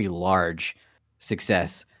very large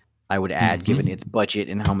success, I would add, given its budget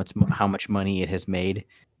and how much money it has made.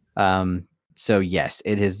 So yes,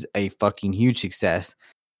 it is a fucking huge success.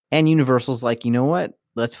 And Universal's like, you know what?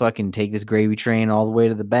 Let's fucking take this gravy train all the way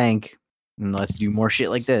to the bank and let's do more shit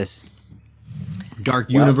like this. Dark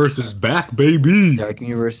Universe is back, baby. Dark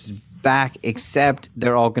Universe is back, except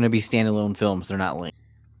they're all going to be standalone films. They're not linked.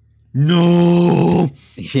 No.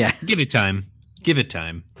 Yeah. Give it time. Give it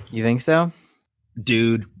time. You think so?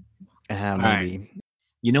 Dude. Maybe. Right.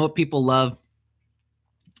 You know what people love?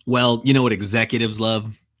 Well, you know what executives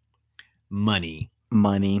love? Money.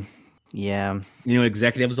 Yeah. You know what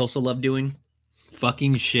executives also love doing?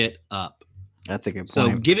 Fucking shit up. That's a good point.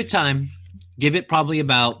 So give it time. Give it probably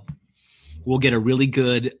about, we'll get a really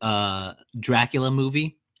good Dracula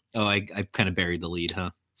movie. Oh, I kind of buried the lead,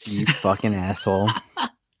 huh? You fucking asshole.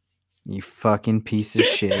 You fucking piece of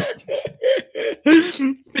shit.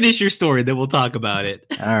 Finish your story, then we'll talk about it.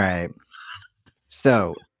 All right.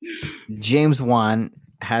 So, James Wan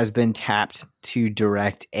has been tapped to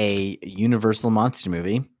direct a Universal monster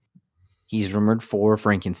movie. He's rumored for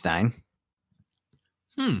Frankenstein.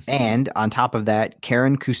 And on top of that,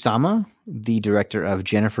 Karen Kusama, the director of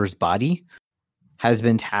Jennifer's Body, has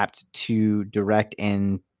been tapped to direct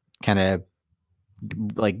and kind of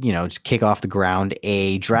just kick off the ground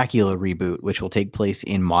a Dracula reboot, which will take place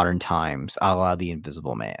in modern times, a la The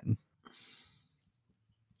Invisible Man.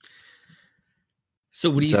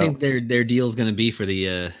 So what do you think their deal is going to be for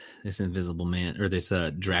the this Invisible Man or this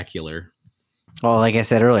Dracula? Well, like I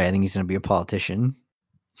said earlier, I think he's going to be a politician.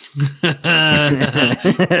 Yeah,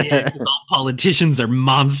 'cause all politicians are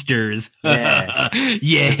monsters. Yeah,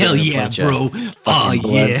 hell yeah, bro. Oh yeah,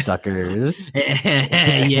 bloodsuckers.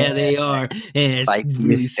 Yeah, they are. Yeah, Like the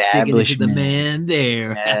really sticking it to the establishment. man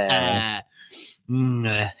there. Yeah.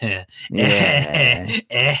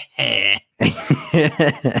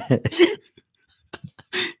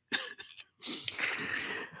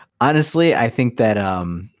 Honestly, I think that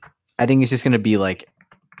I think it's just gonna be like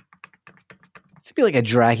a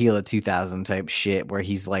Dracula 2000 type shit where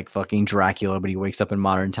he's like fucking Dracula, but he wakes up in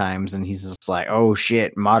modern times and he's just like, oh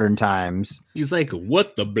shit, modern times. He's like,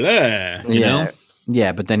 what the blah? You know?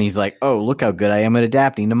 Yeah, but then he's like, oh, look how good I am at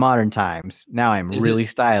adapting to modern times. Now I'm really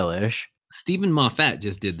stylish. Stephen Moffat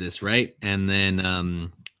just did this, right? And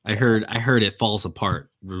then I heard it falls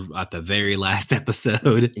apart at the very last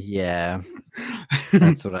episode. Yeah.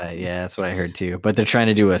 That's what I heard too. But they're trying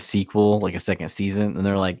to do a sequel, like a second season, and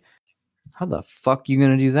they're like, how the fuck you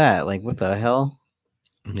gonna do that? Like, what the hell?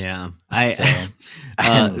 Yeah. I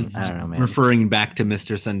don't know, man. Referring back to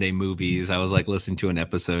Mr. Sunday Movies, I was like listening to an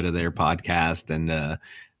episode of their podcast and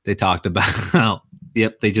they talked about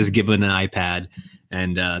they just give him an iPad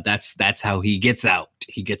and that's how he gets out.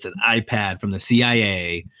 He gets an iPad from the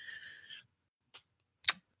CIA.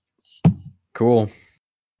 Cool.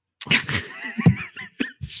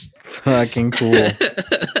 Fucking cool.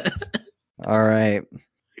 All right.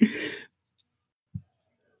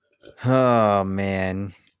 Oh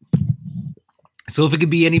man. So if it could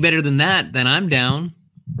be any better than that, then I'm down.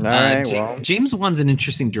 All right. James Wan's an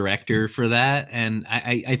interesting director for that, and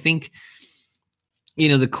I think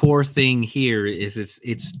the core thing here is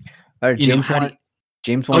it's James Wan.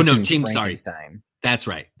 Oh no, James. Sorry, Frankenstein. that's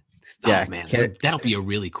right. Yeah, oh man, that'll be a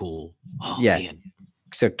really cool. Oh, yeah. Man.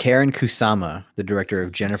 So Karen Kusama, the director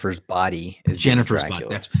of Jennifer's Body, is Jennifer's Body.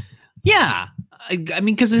 Dracula. I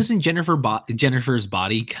mean, because isn't Jennifer's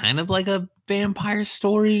Body kind of like a vampire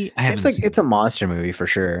story? I haven't. It's a monster movie for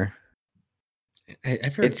sure.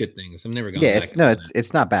 I've heard good things. I've never gone. Yeah, back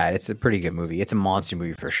it's not bad. It's a pretty good movie. It's a monster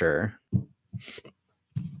movie for sure.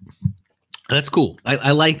 That's cool.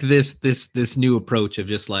 I like this new approach of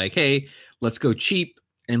just like, hey, let's go cheap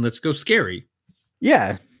and let's go scary.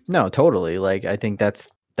 Yeah, no, totally. Like, I think that's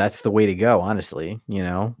the way to go. Honestly,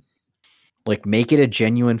 like make it a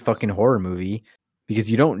genuine fucking horror movie because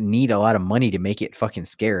you don't need a lot of money to make it fucking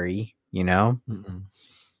scary. Mm-mm.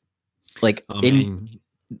 Like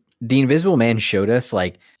The Invisible Man showed us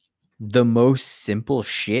like the most simple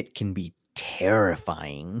shit can be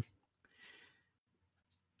terrifying.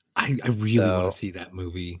 I really want to see that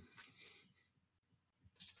movie.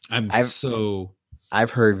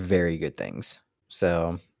 I've heard very good things.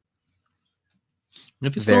 So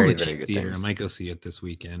If it's still in Very, the very cheap good theater, I things. might go see it this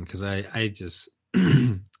weekend because I just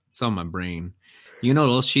it's on my brain. You know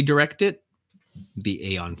what else she directed?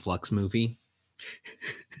 The Aeon Flux movie.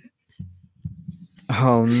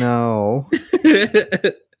 oh no.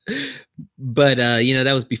 But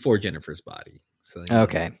that was before Jennifer's Body. So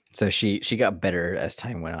Okay. So she got better as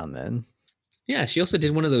time went on then. Yeah, she also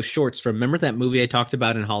did one of those shorts from remember that movie I talked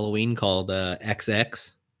about in Halloween called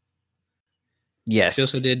XX? Yes.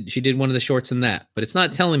 She did one of the shorts in that, but it's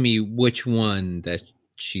not telling me which one that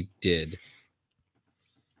she did.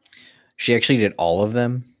 She actually did all of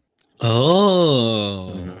them.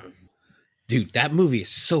 Oh. Mhm. Dude, that movie is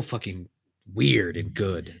so fucking weird and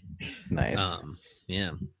good. Nice.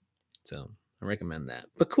 Yeah. So I recommend that.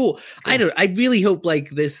 But cool. I really hope like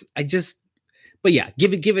this. But yeah,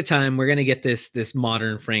 give it time. We're gonna get this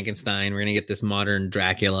modern Frankenstein. We're gonna get this modern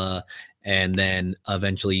Dracula, and then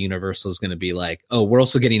eventually Universal is gonna be like, oh, we're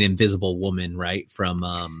also getting Invisible Woman, right?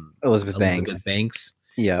 From Elizabeth Banks.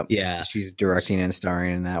 Yep. Yeah. She's directing and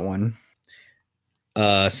starring in that one.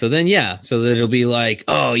 So then so that it'll be like,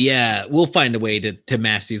 oh yeah, we'll find a way to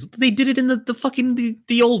mash these. They did it in the fucking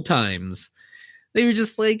the old times. They were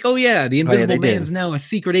just like, oh yeah, the Invisible Man's now a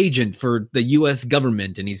secret agent for the U.S.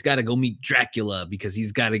 government, and he's got to go meet Dracula because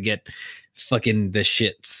he's got to get fucking the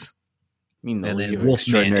shits. I mean, the And then League of Wolfman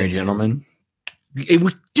Extraordinary and- Gentlemen. It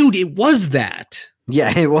was that.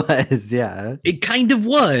 Yeah, it was. Yeah. It kind of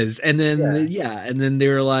was, and then Yeah. and then they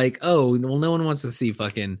were like, oh well, no one wants to see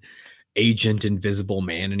fucking Agent Invisible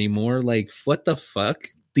Man anymore. Like, what the fuck?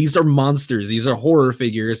 These are monsters. These are horror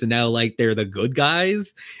figures, and now like they're the good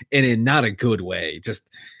guys, and in not a good way. Just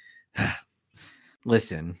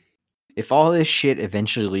Listen, if all this shit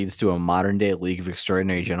eventually leads to a modern day League of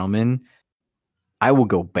Extraordinary Gentlemen, I will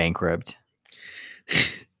go bankrupt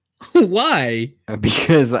why?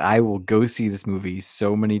 because I will go see this movie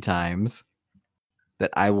so many times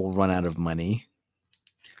that I will run out of money.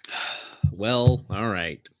 Well, all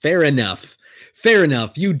right. Fair enough. Fair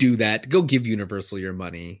enough. You do that. Go give Universal your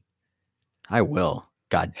money. I will.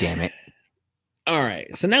 God damn it. All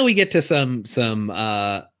right. So now we get to some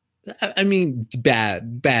bad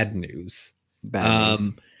news. Bad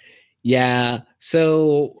news. Yeah.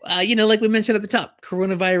 So, like we mentioned at the top,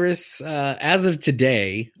 coronavirus, as of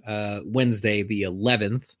today, Wednesday, the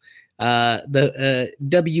 11th, the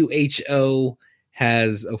WHO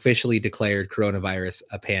has officially declared coronavirus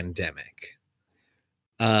a pandemic.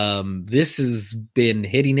 This has been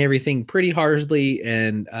hitting everything pretty harshly,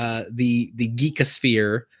 and the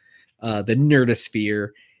geekosphere, the nerdosphere,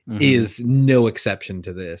 is no exception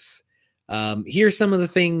to this. Here's some of the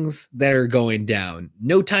things that are going down.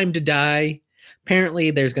 No Time to Die. Apparently,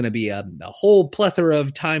 there's going to be a whole plethora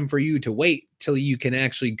of time for you to wait till you can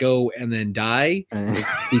actually go and then die.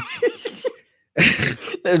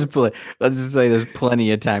 Let's just say there's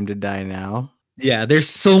plenty of time to die now. Yeah, there's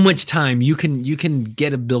so much time. You can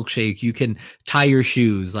get a milkshake. You can tie your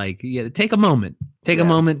shoes. Like, take a moment. Take a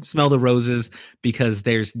moment, smell the roses, because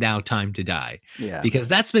there's now time to die. Yeah. Because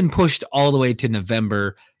that's been pushed all the way to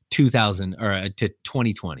November 2000 or to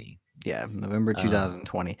 2020. Yeah, November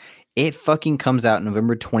 2020. It fucking comes out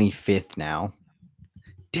November 25th now.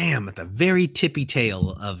 Damn, at the very tippy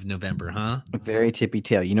tail of November, huh? Very tippy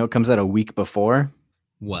tail. You know, it comes out a week before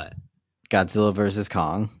What? Godzilla versus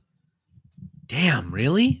Kong. Damn,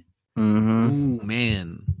 really? Mm-hmm. Ooh,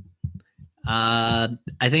 man. I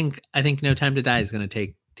think No Time to Die is going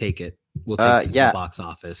to take it. We'll take the box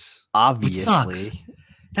office. Obviously. Which sucks.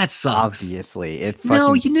 That sucks. Obviously. It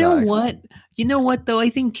No, fucking you know sucks. what? You know what though? I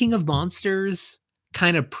think King of Monsters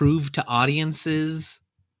kind of proved to audiences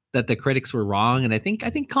that the critics were wrong, and I think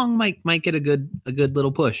Kong might get a good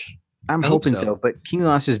little push. I'm I hope hoping so. so, but King of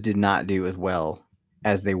Monsters did not do as well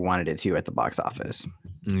as they wanted it to at the box office.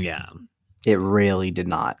 Yeah. It really did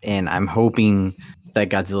not. And I'm hoping that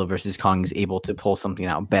Godzilla versus Kong is able to pull something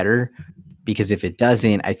out better, because if it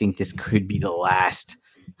doesn't, I think this could be the last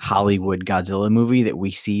Hollywood Godzilla movie that we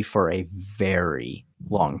see for a very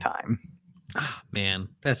long time. Ah, man,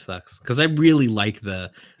 that sucks, because I really like the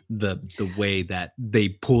way that they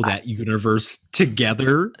pull that universe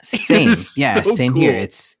together. Same. It's Yeah, so same cool. here.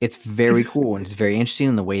 It's very cool, and it's very interesting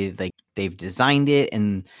in the way that they've designed it,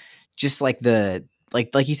 and just like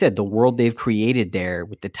like you said, the world they've created there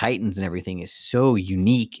with the Titans and everything is so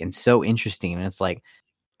unique and so interesting. And it's like,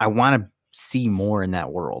 I want to see more in that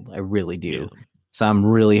world. I really do. Yeah. So I'm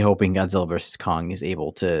really hoping Godzilla versus Kong is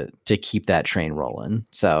able to keep that train rolling.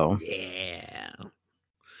 So Yeah.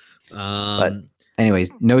 But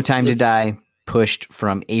anyways, No Time to Die pushed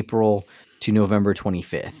from April to November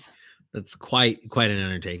 25th. That's quite an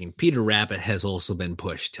undertaking. Peter Rabbit has also been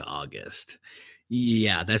pushed to August.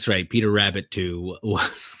 Yeah, that's right. Peter Rabbit 2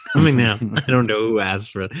 was coming out. I don't know who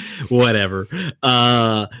asked for it. Whatever.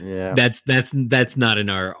 Yeah. That's not in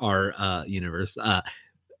our universe.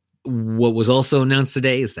 What was also announced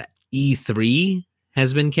today is that E3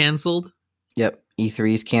 has been canceled. Yep.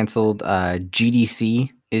 E3 is canceled. GDC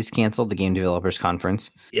is canceled, the Game Developers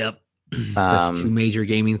Conference. Yep. That's two major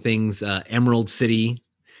gaming things. Emerald City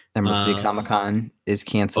Comic Con is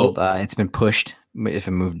canceled. It's been pushed. If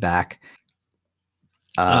it moved back.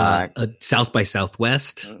 South by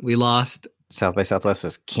Southwest, we lost. South by Southwest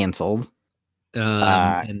was canceled.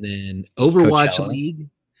 And then Overwatch Coachella.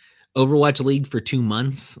 Overwatch League for 2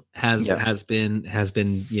 months has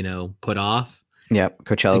been put off. Yep.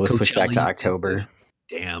 Coachella And was pushed back to Coachella- October.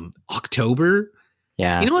 Damn, October.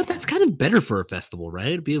 Yeah. You know what? That's kind of better for a festival, right?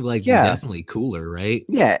 It'd be definitely cooler, right?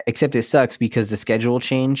 Yeah, except it sucks because the schedule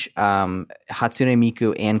change. Hatsune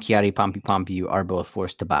Miku and Kiari Pompi Pompi are both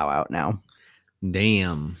forced to bow out now.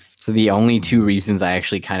 Damn. So the only two reasons I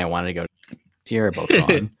actually kind of wanted to go to are both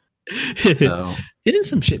gone. So Didn't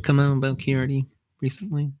some shit come out about Kiardi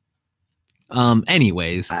recently?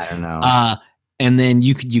 Anyways, I don't know. And then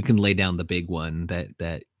you can lay down the big one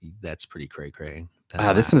that's pretty cray.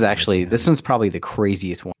 This one's probably the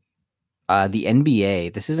craziest one. The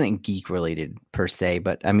NBA. This isn't geek related per se,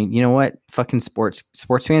 but I mean, you know what? Fucking sports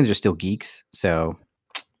fans are still geeks, so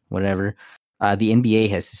whatever. The NBA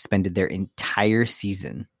has suspended their entire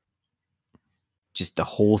season, just the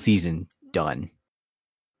whole season, done,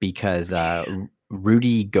 because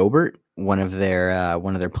Rudy Gobert, one of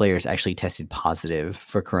their players, actually tested positive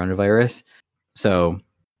for coronavirus. So,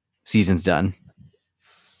 season's done.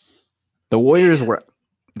 The Warriors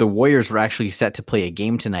were actually set to play a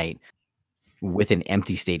game tonight with an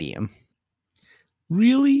empty stadium.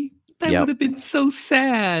 Really? That Yep. would have been so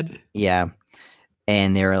sad. Yeah.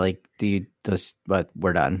 And they were like, dude, but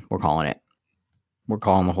we're done. We're calling it. We're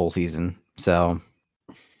calling the whole season. So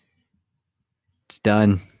it's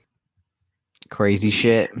done. Crazy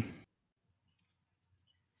shit.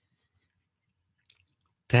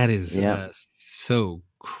 That is Yep. so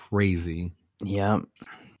crazy. Yeah.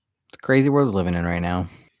 It's a crazy world we're living in right now.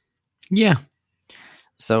 Yeah.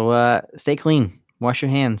 So stay clean. Wash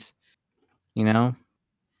your hands. You know,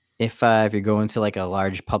 if you're going to like a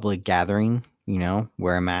large public gathering, you know,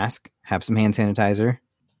 wear a mask, have some hand sanitizer.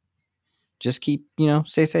 Just keep,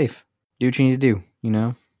 stay safe. Do what you need to do,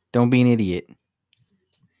 Don't be an idiot.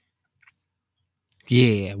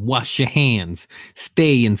 Yeah. Wash your hands.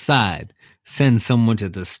 Stay inside. Send someone to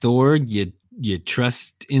the store you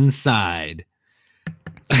trust inside.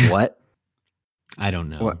 What? I don't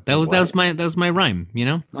know. What- That was what? my rhyme,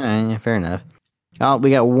 All right, yeah, fair enough. Oh, we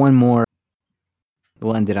got one more.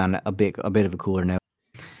 We'll end it on a bit of a cooler note.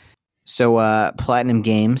 So, Platinum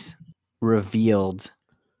Games revealed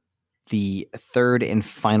the third and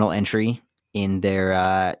final entry in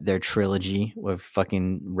their trilogy of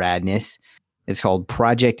fucking radness. It's called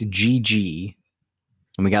Project GG,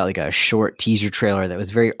 and we got like a short teaser trailer that was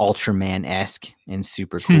very Ultraman-esque and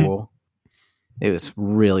super cool. It was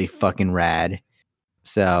really fucking rad.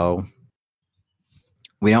 So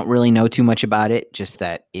we don't really know too much about it, just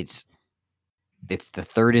that it's the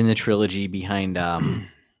third in the trilogy behind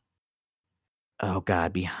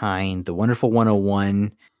behind the Wonderful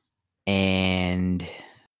 101 and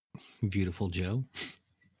Beautiful Joe.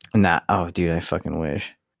 I fucking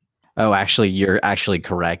wish. Oh, actually, you're actually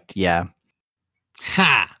correct. Yeah.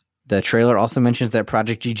 Ha! The trailer also mentions that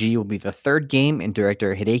Project GG will be the third game in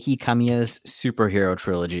director Hideki Kamiya's superhero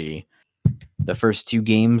trilogy. The first two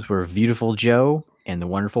games were Beautiful Joe and the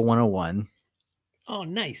Wonderful 101. Oh,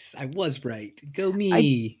 nice. I was right. Go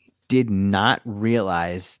me. Did not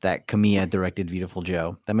realize that Kamiya directed Beautiful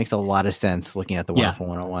Joe. That makes a lot of sense looking at the Yeah. Wonderful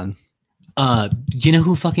 101. You know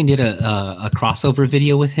who fucking did a crossover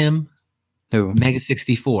video with him? Who? Mega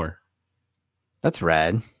 64. That's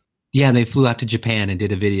rad. Yeah, they flew out to Japan and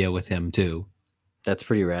did a video with him too. That's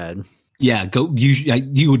pretty rad. Yeah,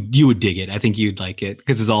 you would dig it. I think you'd like it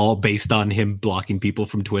because it's all based on him blocking people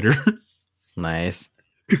from Twitter. Nice.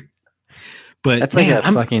 But That's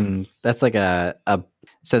like man, that's like a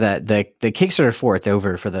so that the Kickstarter for it's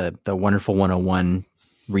over for the Wonderful 101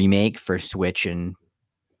 remake for Switch and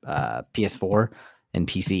PS4 and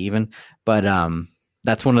PC even. But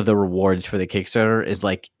that's one of the rewards for the Kickstarter is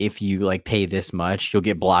like if you like pay this much, you'll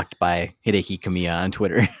get blocked by Hideki Kamiya on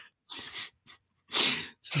Twitter.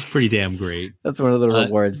 this is pretty damn great. That's one of the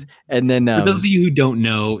rewards. And then For those of you who don't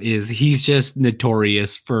know, is he's just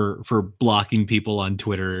notorious for blocking people on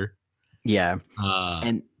Twitter. yeah.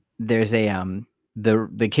 And there's a the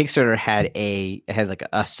Kickstarter had like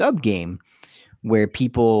a sub game where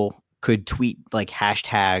people could tweet like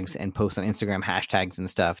hashtags and post on Instagram hashtags and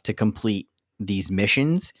stuff to complete these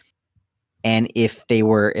missions. And if the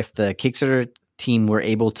Kickstarter team were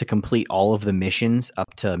able to complete all of the missions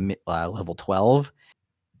up to level 12,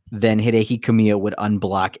 then Hideki Kamiya would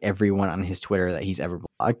unblock everyone on his Twitter that he's ever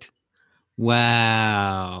blocked.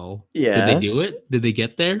 Wow. Yeah. Did they do it? Did they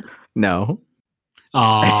get there? No.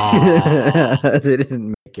 Oh. They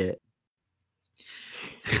didn't make it.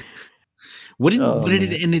 What did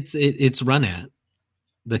it end its run at?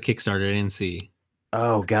 The Kickstarter, I didn't see.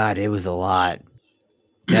 Oh God, it was a lot.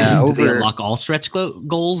 Yeah, Did they unlock all stretch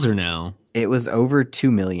goals or no? It was over 2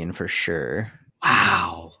 million for sure.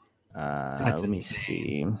 Wow. Let me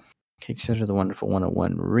see. Kickstarter The Wonderful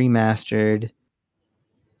 101 remastered.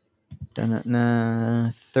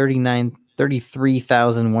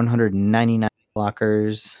 33,199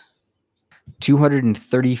 blockers.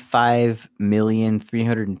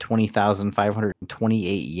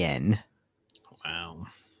 235,320,528 yen. Wow.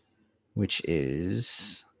 Which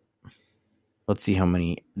is, let's see how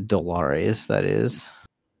many dollars that is.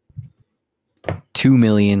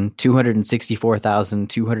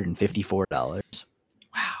 $2,264,254. Wow.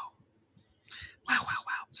 Wow.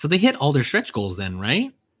 So they hit all their stretch goals then,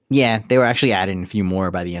 right? Yeah, they were actually adding a few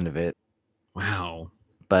more by the end of it. Wow.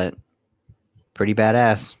 But pretty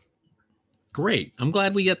badass. Great. I'm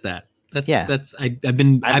glad we get that. I've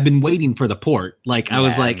been waiting for the port. Like I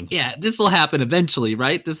was like, yeah, this will happen eventually,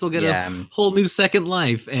 right? This will get a whole new second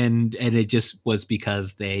life. And it just was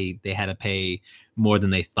because they had to pay more than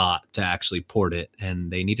they thought to actually port it,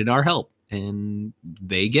 and they needed our help, and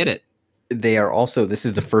they get it. They are also, this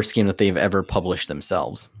is the first game that they've ever published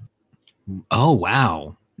themselves. Oh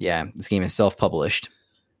wow. Yeah, this game is self-published.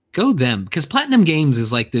 Go them, because Platinum Games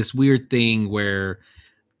is like this weird thing where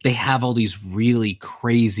they have all these really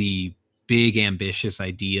crazy, big, ambitious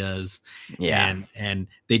ideas. Yeah. And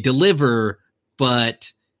they deliver,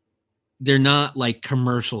 but they're not like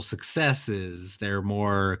commercial successes. They're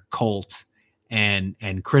more cult and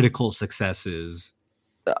critical successes.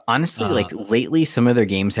 Honestly, like lately, some of their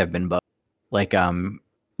games have been bugged. Like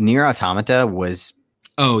Nier Automata was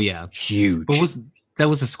huge. But that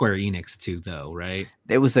was a Square Enix too, though, right?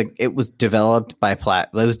 It was developed by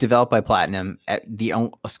Platinum.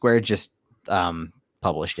 Square just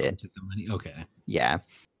published it. Okay. Yeah.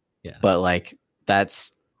 But like that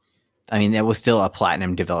was still a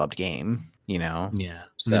Platinum developed game, you know? Yeah.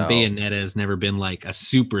 So then Bayonetta has never been like a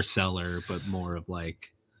super seller, but more of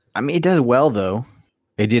like. I mean, it does well though.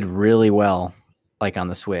 It did really well, like on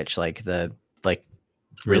the Switch,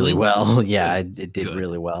 really well. Yeah, it did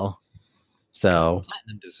really well. So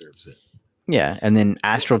Platinum deserves it. Yeah, and then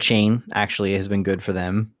Astral Chain actually has been good for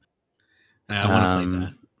them. I want to play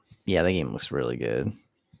that. Yeah, the game looks really good.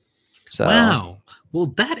 So wow. Well,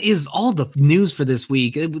 that is all the news for this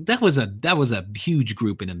week. That was a huge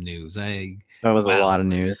grouping of news. That was a lot of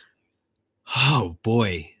news. Oh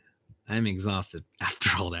boy, I'm exhausted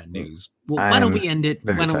after all that news. Well, why don't we end it?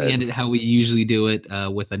 We end it how we usually do it,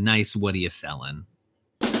 with a nice "What are you selling?"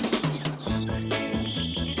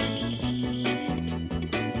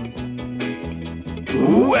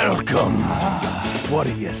 Welcome. What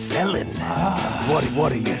are you selling?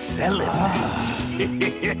 What are you selling?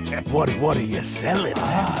 What are you selling?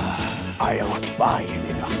 I am buying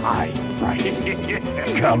at a high price.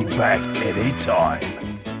 Come back anytime.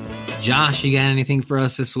 Josh, you got anything for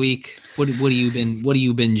us this week? What have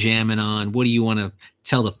you been jamming on? What do you want to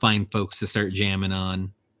tell the fine folks to start jamming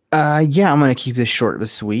on? Yeah, I'm gonna keep this short but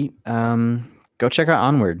sweet. Go check out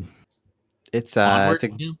Onward. It's a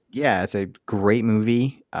great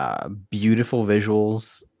movie. Beautiful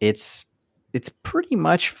visuals. It's pretty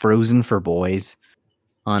much Frozen for boys,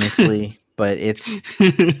 honestly. But it's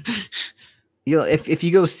if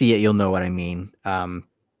you go see it, you'll know what I mean.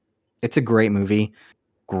 It's a great movie,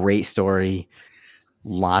 great story,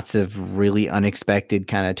 lots of really unexpected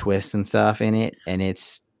kind of twists and stuff in it, and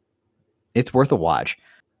it's worth a watch.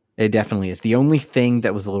 It definitely is. The only thing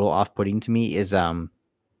that was a little off-putting to me is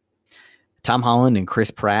Tom Holland and Chris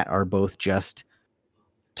Pratt are both just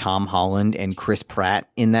Tom Holland and Chris Pratt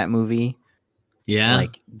in that movie. Yeah.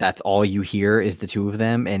 Like that's all you hear is the two of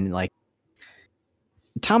them. And like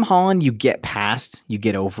Tom Holland, you get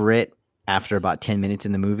over it after about 10 minutes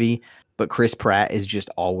in the movie. But Chris Pratt is just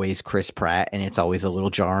always Chris Pratt. And it's always a little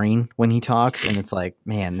jarring when he talks. And it's like,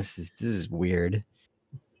 man, this is weird.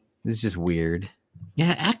 This is just weird.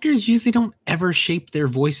 Yeah. Actors usually don't ever shape their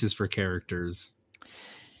voices for characters.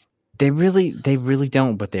 They really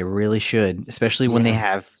don't, but they really should, especially when they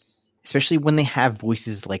have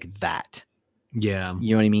voices like that. Yeah.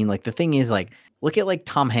 You know what I mean? Like the thing is, like, look at like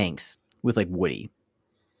Tom Hanks with like Woody.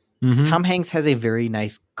 Mhm. Tom Hanks has a very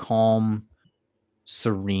nice, calm,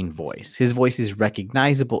 serene voice. His voice is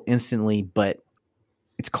recognizable instantly, but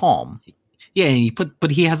it's calm. Yeah, and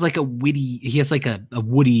but he has like a Woody,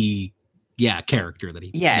 character that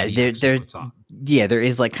he Yeah, that he there actually puts on. there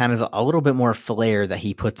is like kind of a little bit more flair that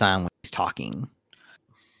he puts on when he's talking.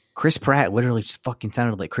 Chris Pratt literally just fucking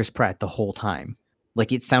sounded like Chris Pratt the whole time.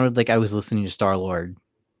 Like it sounded like I was listening to Star-Lord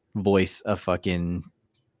voice a fucking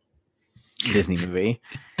Disney movie.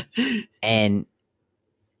 And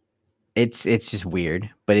it's just weird,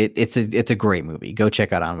 but it's a great movie. Go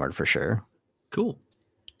check out Onward for sure. Cool.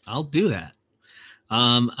 I'll do that.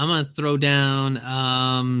 I'm gonna throw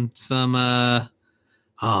down some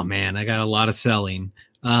oh man, I got a lot of selling.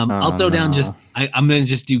 I'll throw down I'm gonna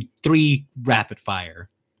just do 3 rapid fire.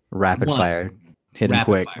 Rapid fire. Hit them Rapid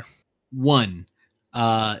quick. fire. 1.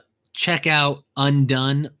 Check out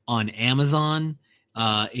Undone on Amazon.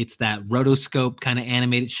 It's that rotoscope kind of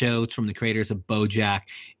animated show. It's from the creators of BoJack.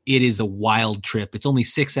 It is a wild trip. It's only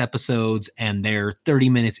 6 episodes and they're 30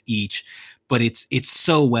 minutes each, but it's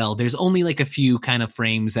so well. There's only like a few kind of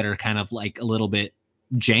frames that are kind of like a little bit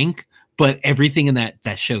jank, but everything in that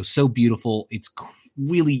show's so beautiful. It's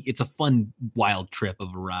a fun, wild trip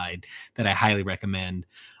of a ride that I highly recommend.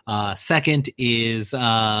 Second is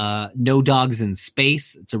No Dogs in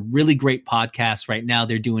Space. It's a really great podcast right now.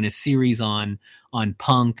 They're doing a series on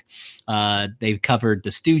punk. They've covered the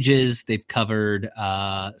Stooges. They've covered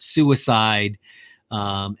Suicide.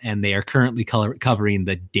 And they are currently covering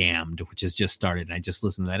The Damned, which has just started. And I just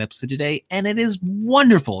listened to that episode today, and it is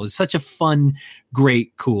wonderful. It's such a fun,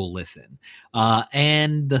 great, cool listen.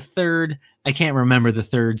 And the third, I can't remember the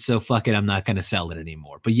third, so fuck it, I'm not going to sell it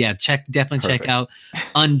anymore. But yeah, definitely check out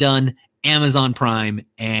Undone, Amazon Prime,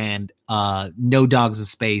 and No Dogs in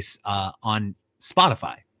Space on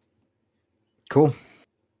Spotify. Cool.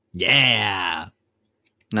 Yeah.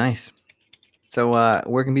 Nice. So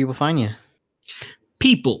where can people find you?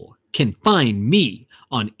 People can find me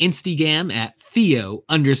on Instagram at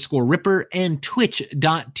Theo_Ripper and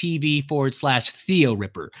Twitch.tv/Theo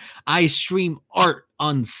Ripper. I stream art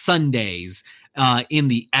on Sundays in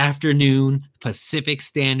the afternoon, Pacific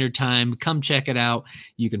Standard Time. Come check it out.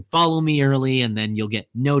 You can follow me early and then you'll get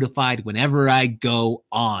notified whenever I go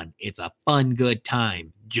on. It's a fun, good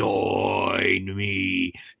time. Join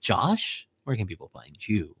me. Josh, where can people find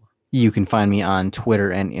you? You can find me on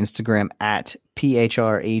Twitter and Instagram at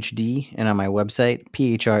PHRHD and on my website,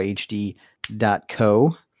 phrhd.co.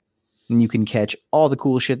 And you can catch all the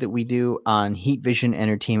cool shit that we do on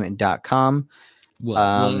heatvisionentertainment.com.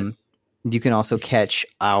 What? You can also catch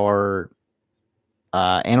our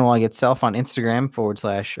analog itself on Instagram / or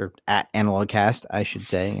at analogcast, I should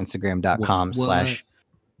say, Instagram.com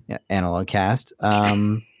 /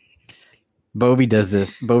 analogcast. Bovie does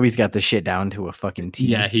this. Bovie's got the shit down to a fucking T.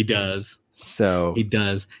 Yeah, he does. So he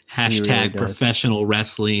does. He really does. Professional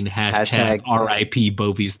wrestling. Hashtag RIP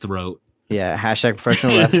Bovie's throat. Yeah. Hashtag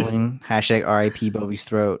professional wrestling. Hashtag RIP Bovie's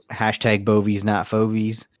throat. Hashtag Bovie's not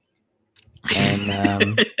Fovies.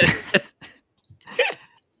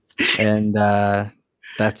 And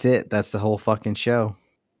that's it. That's the whole fucking show.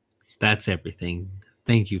 That's everything.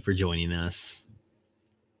 Thank you for joining us.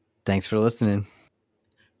 Thanks for listening.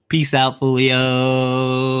 Peace out, Folios.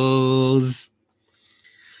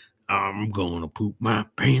 I'm gonna poop my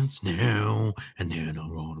pants now, and then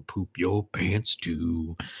I'm gonna poop your pants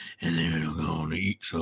too, and then I'm gonna eat some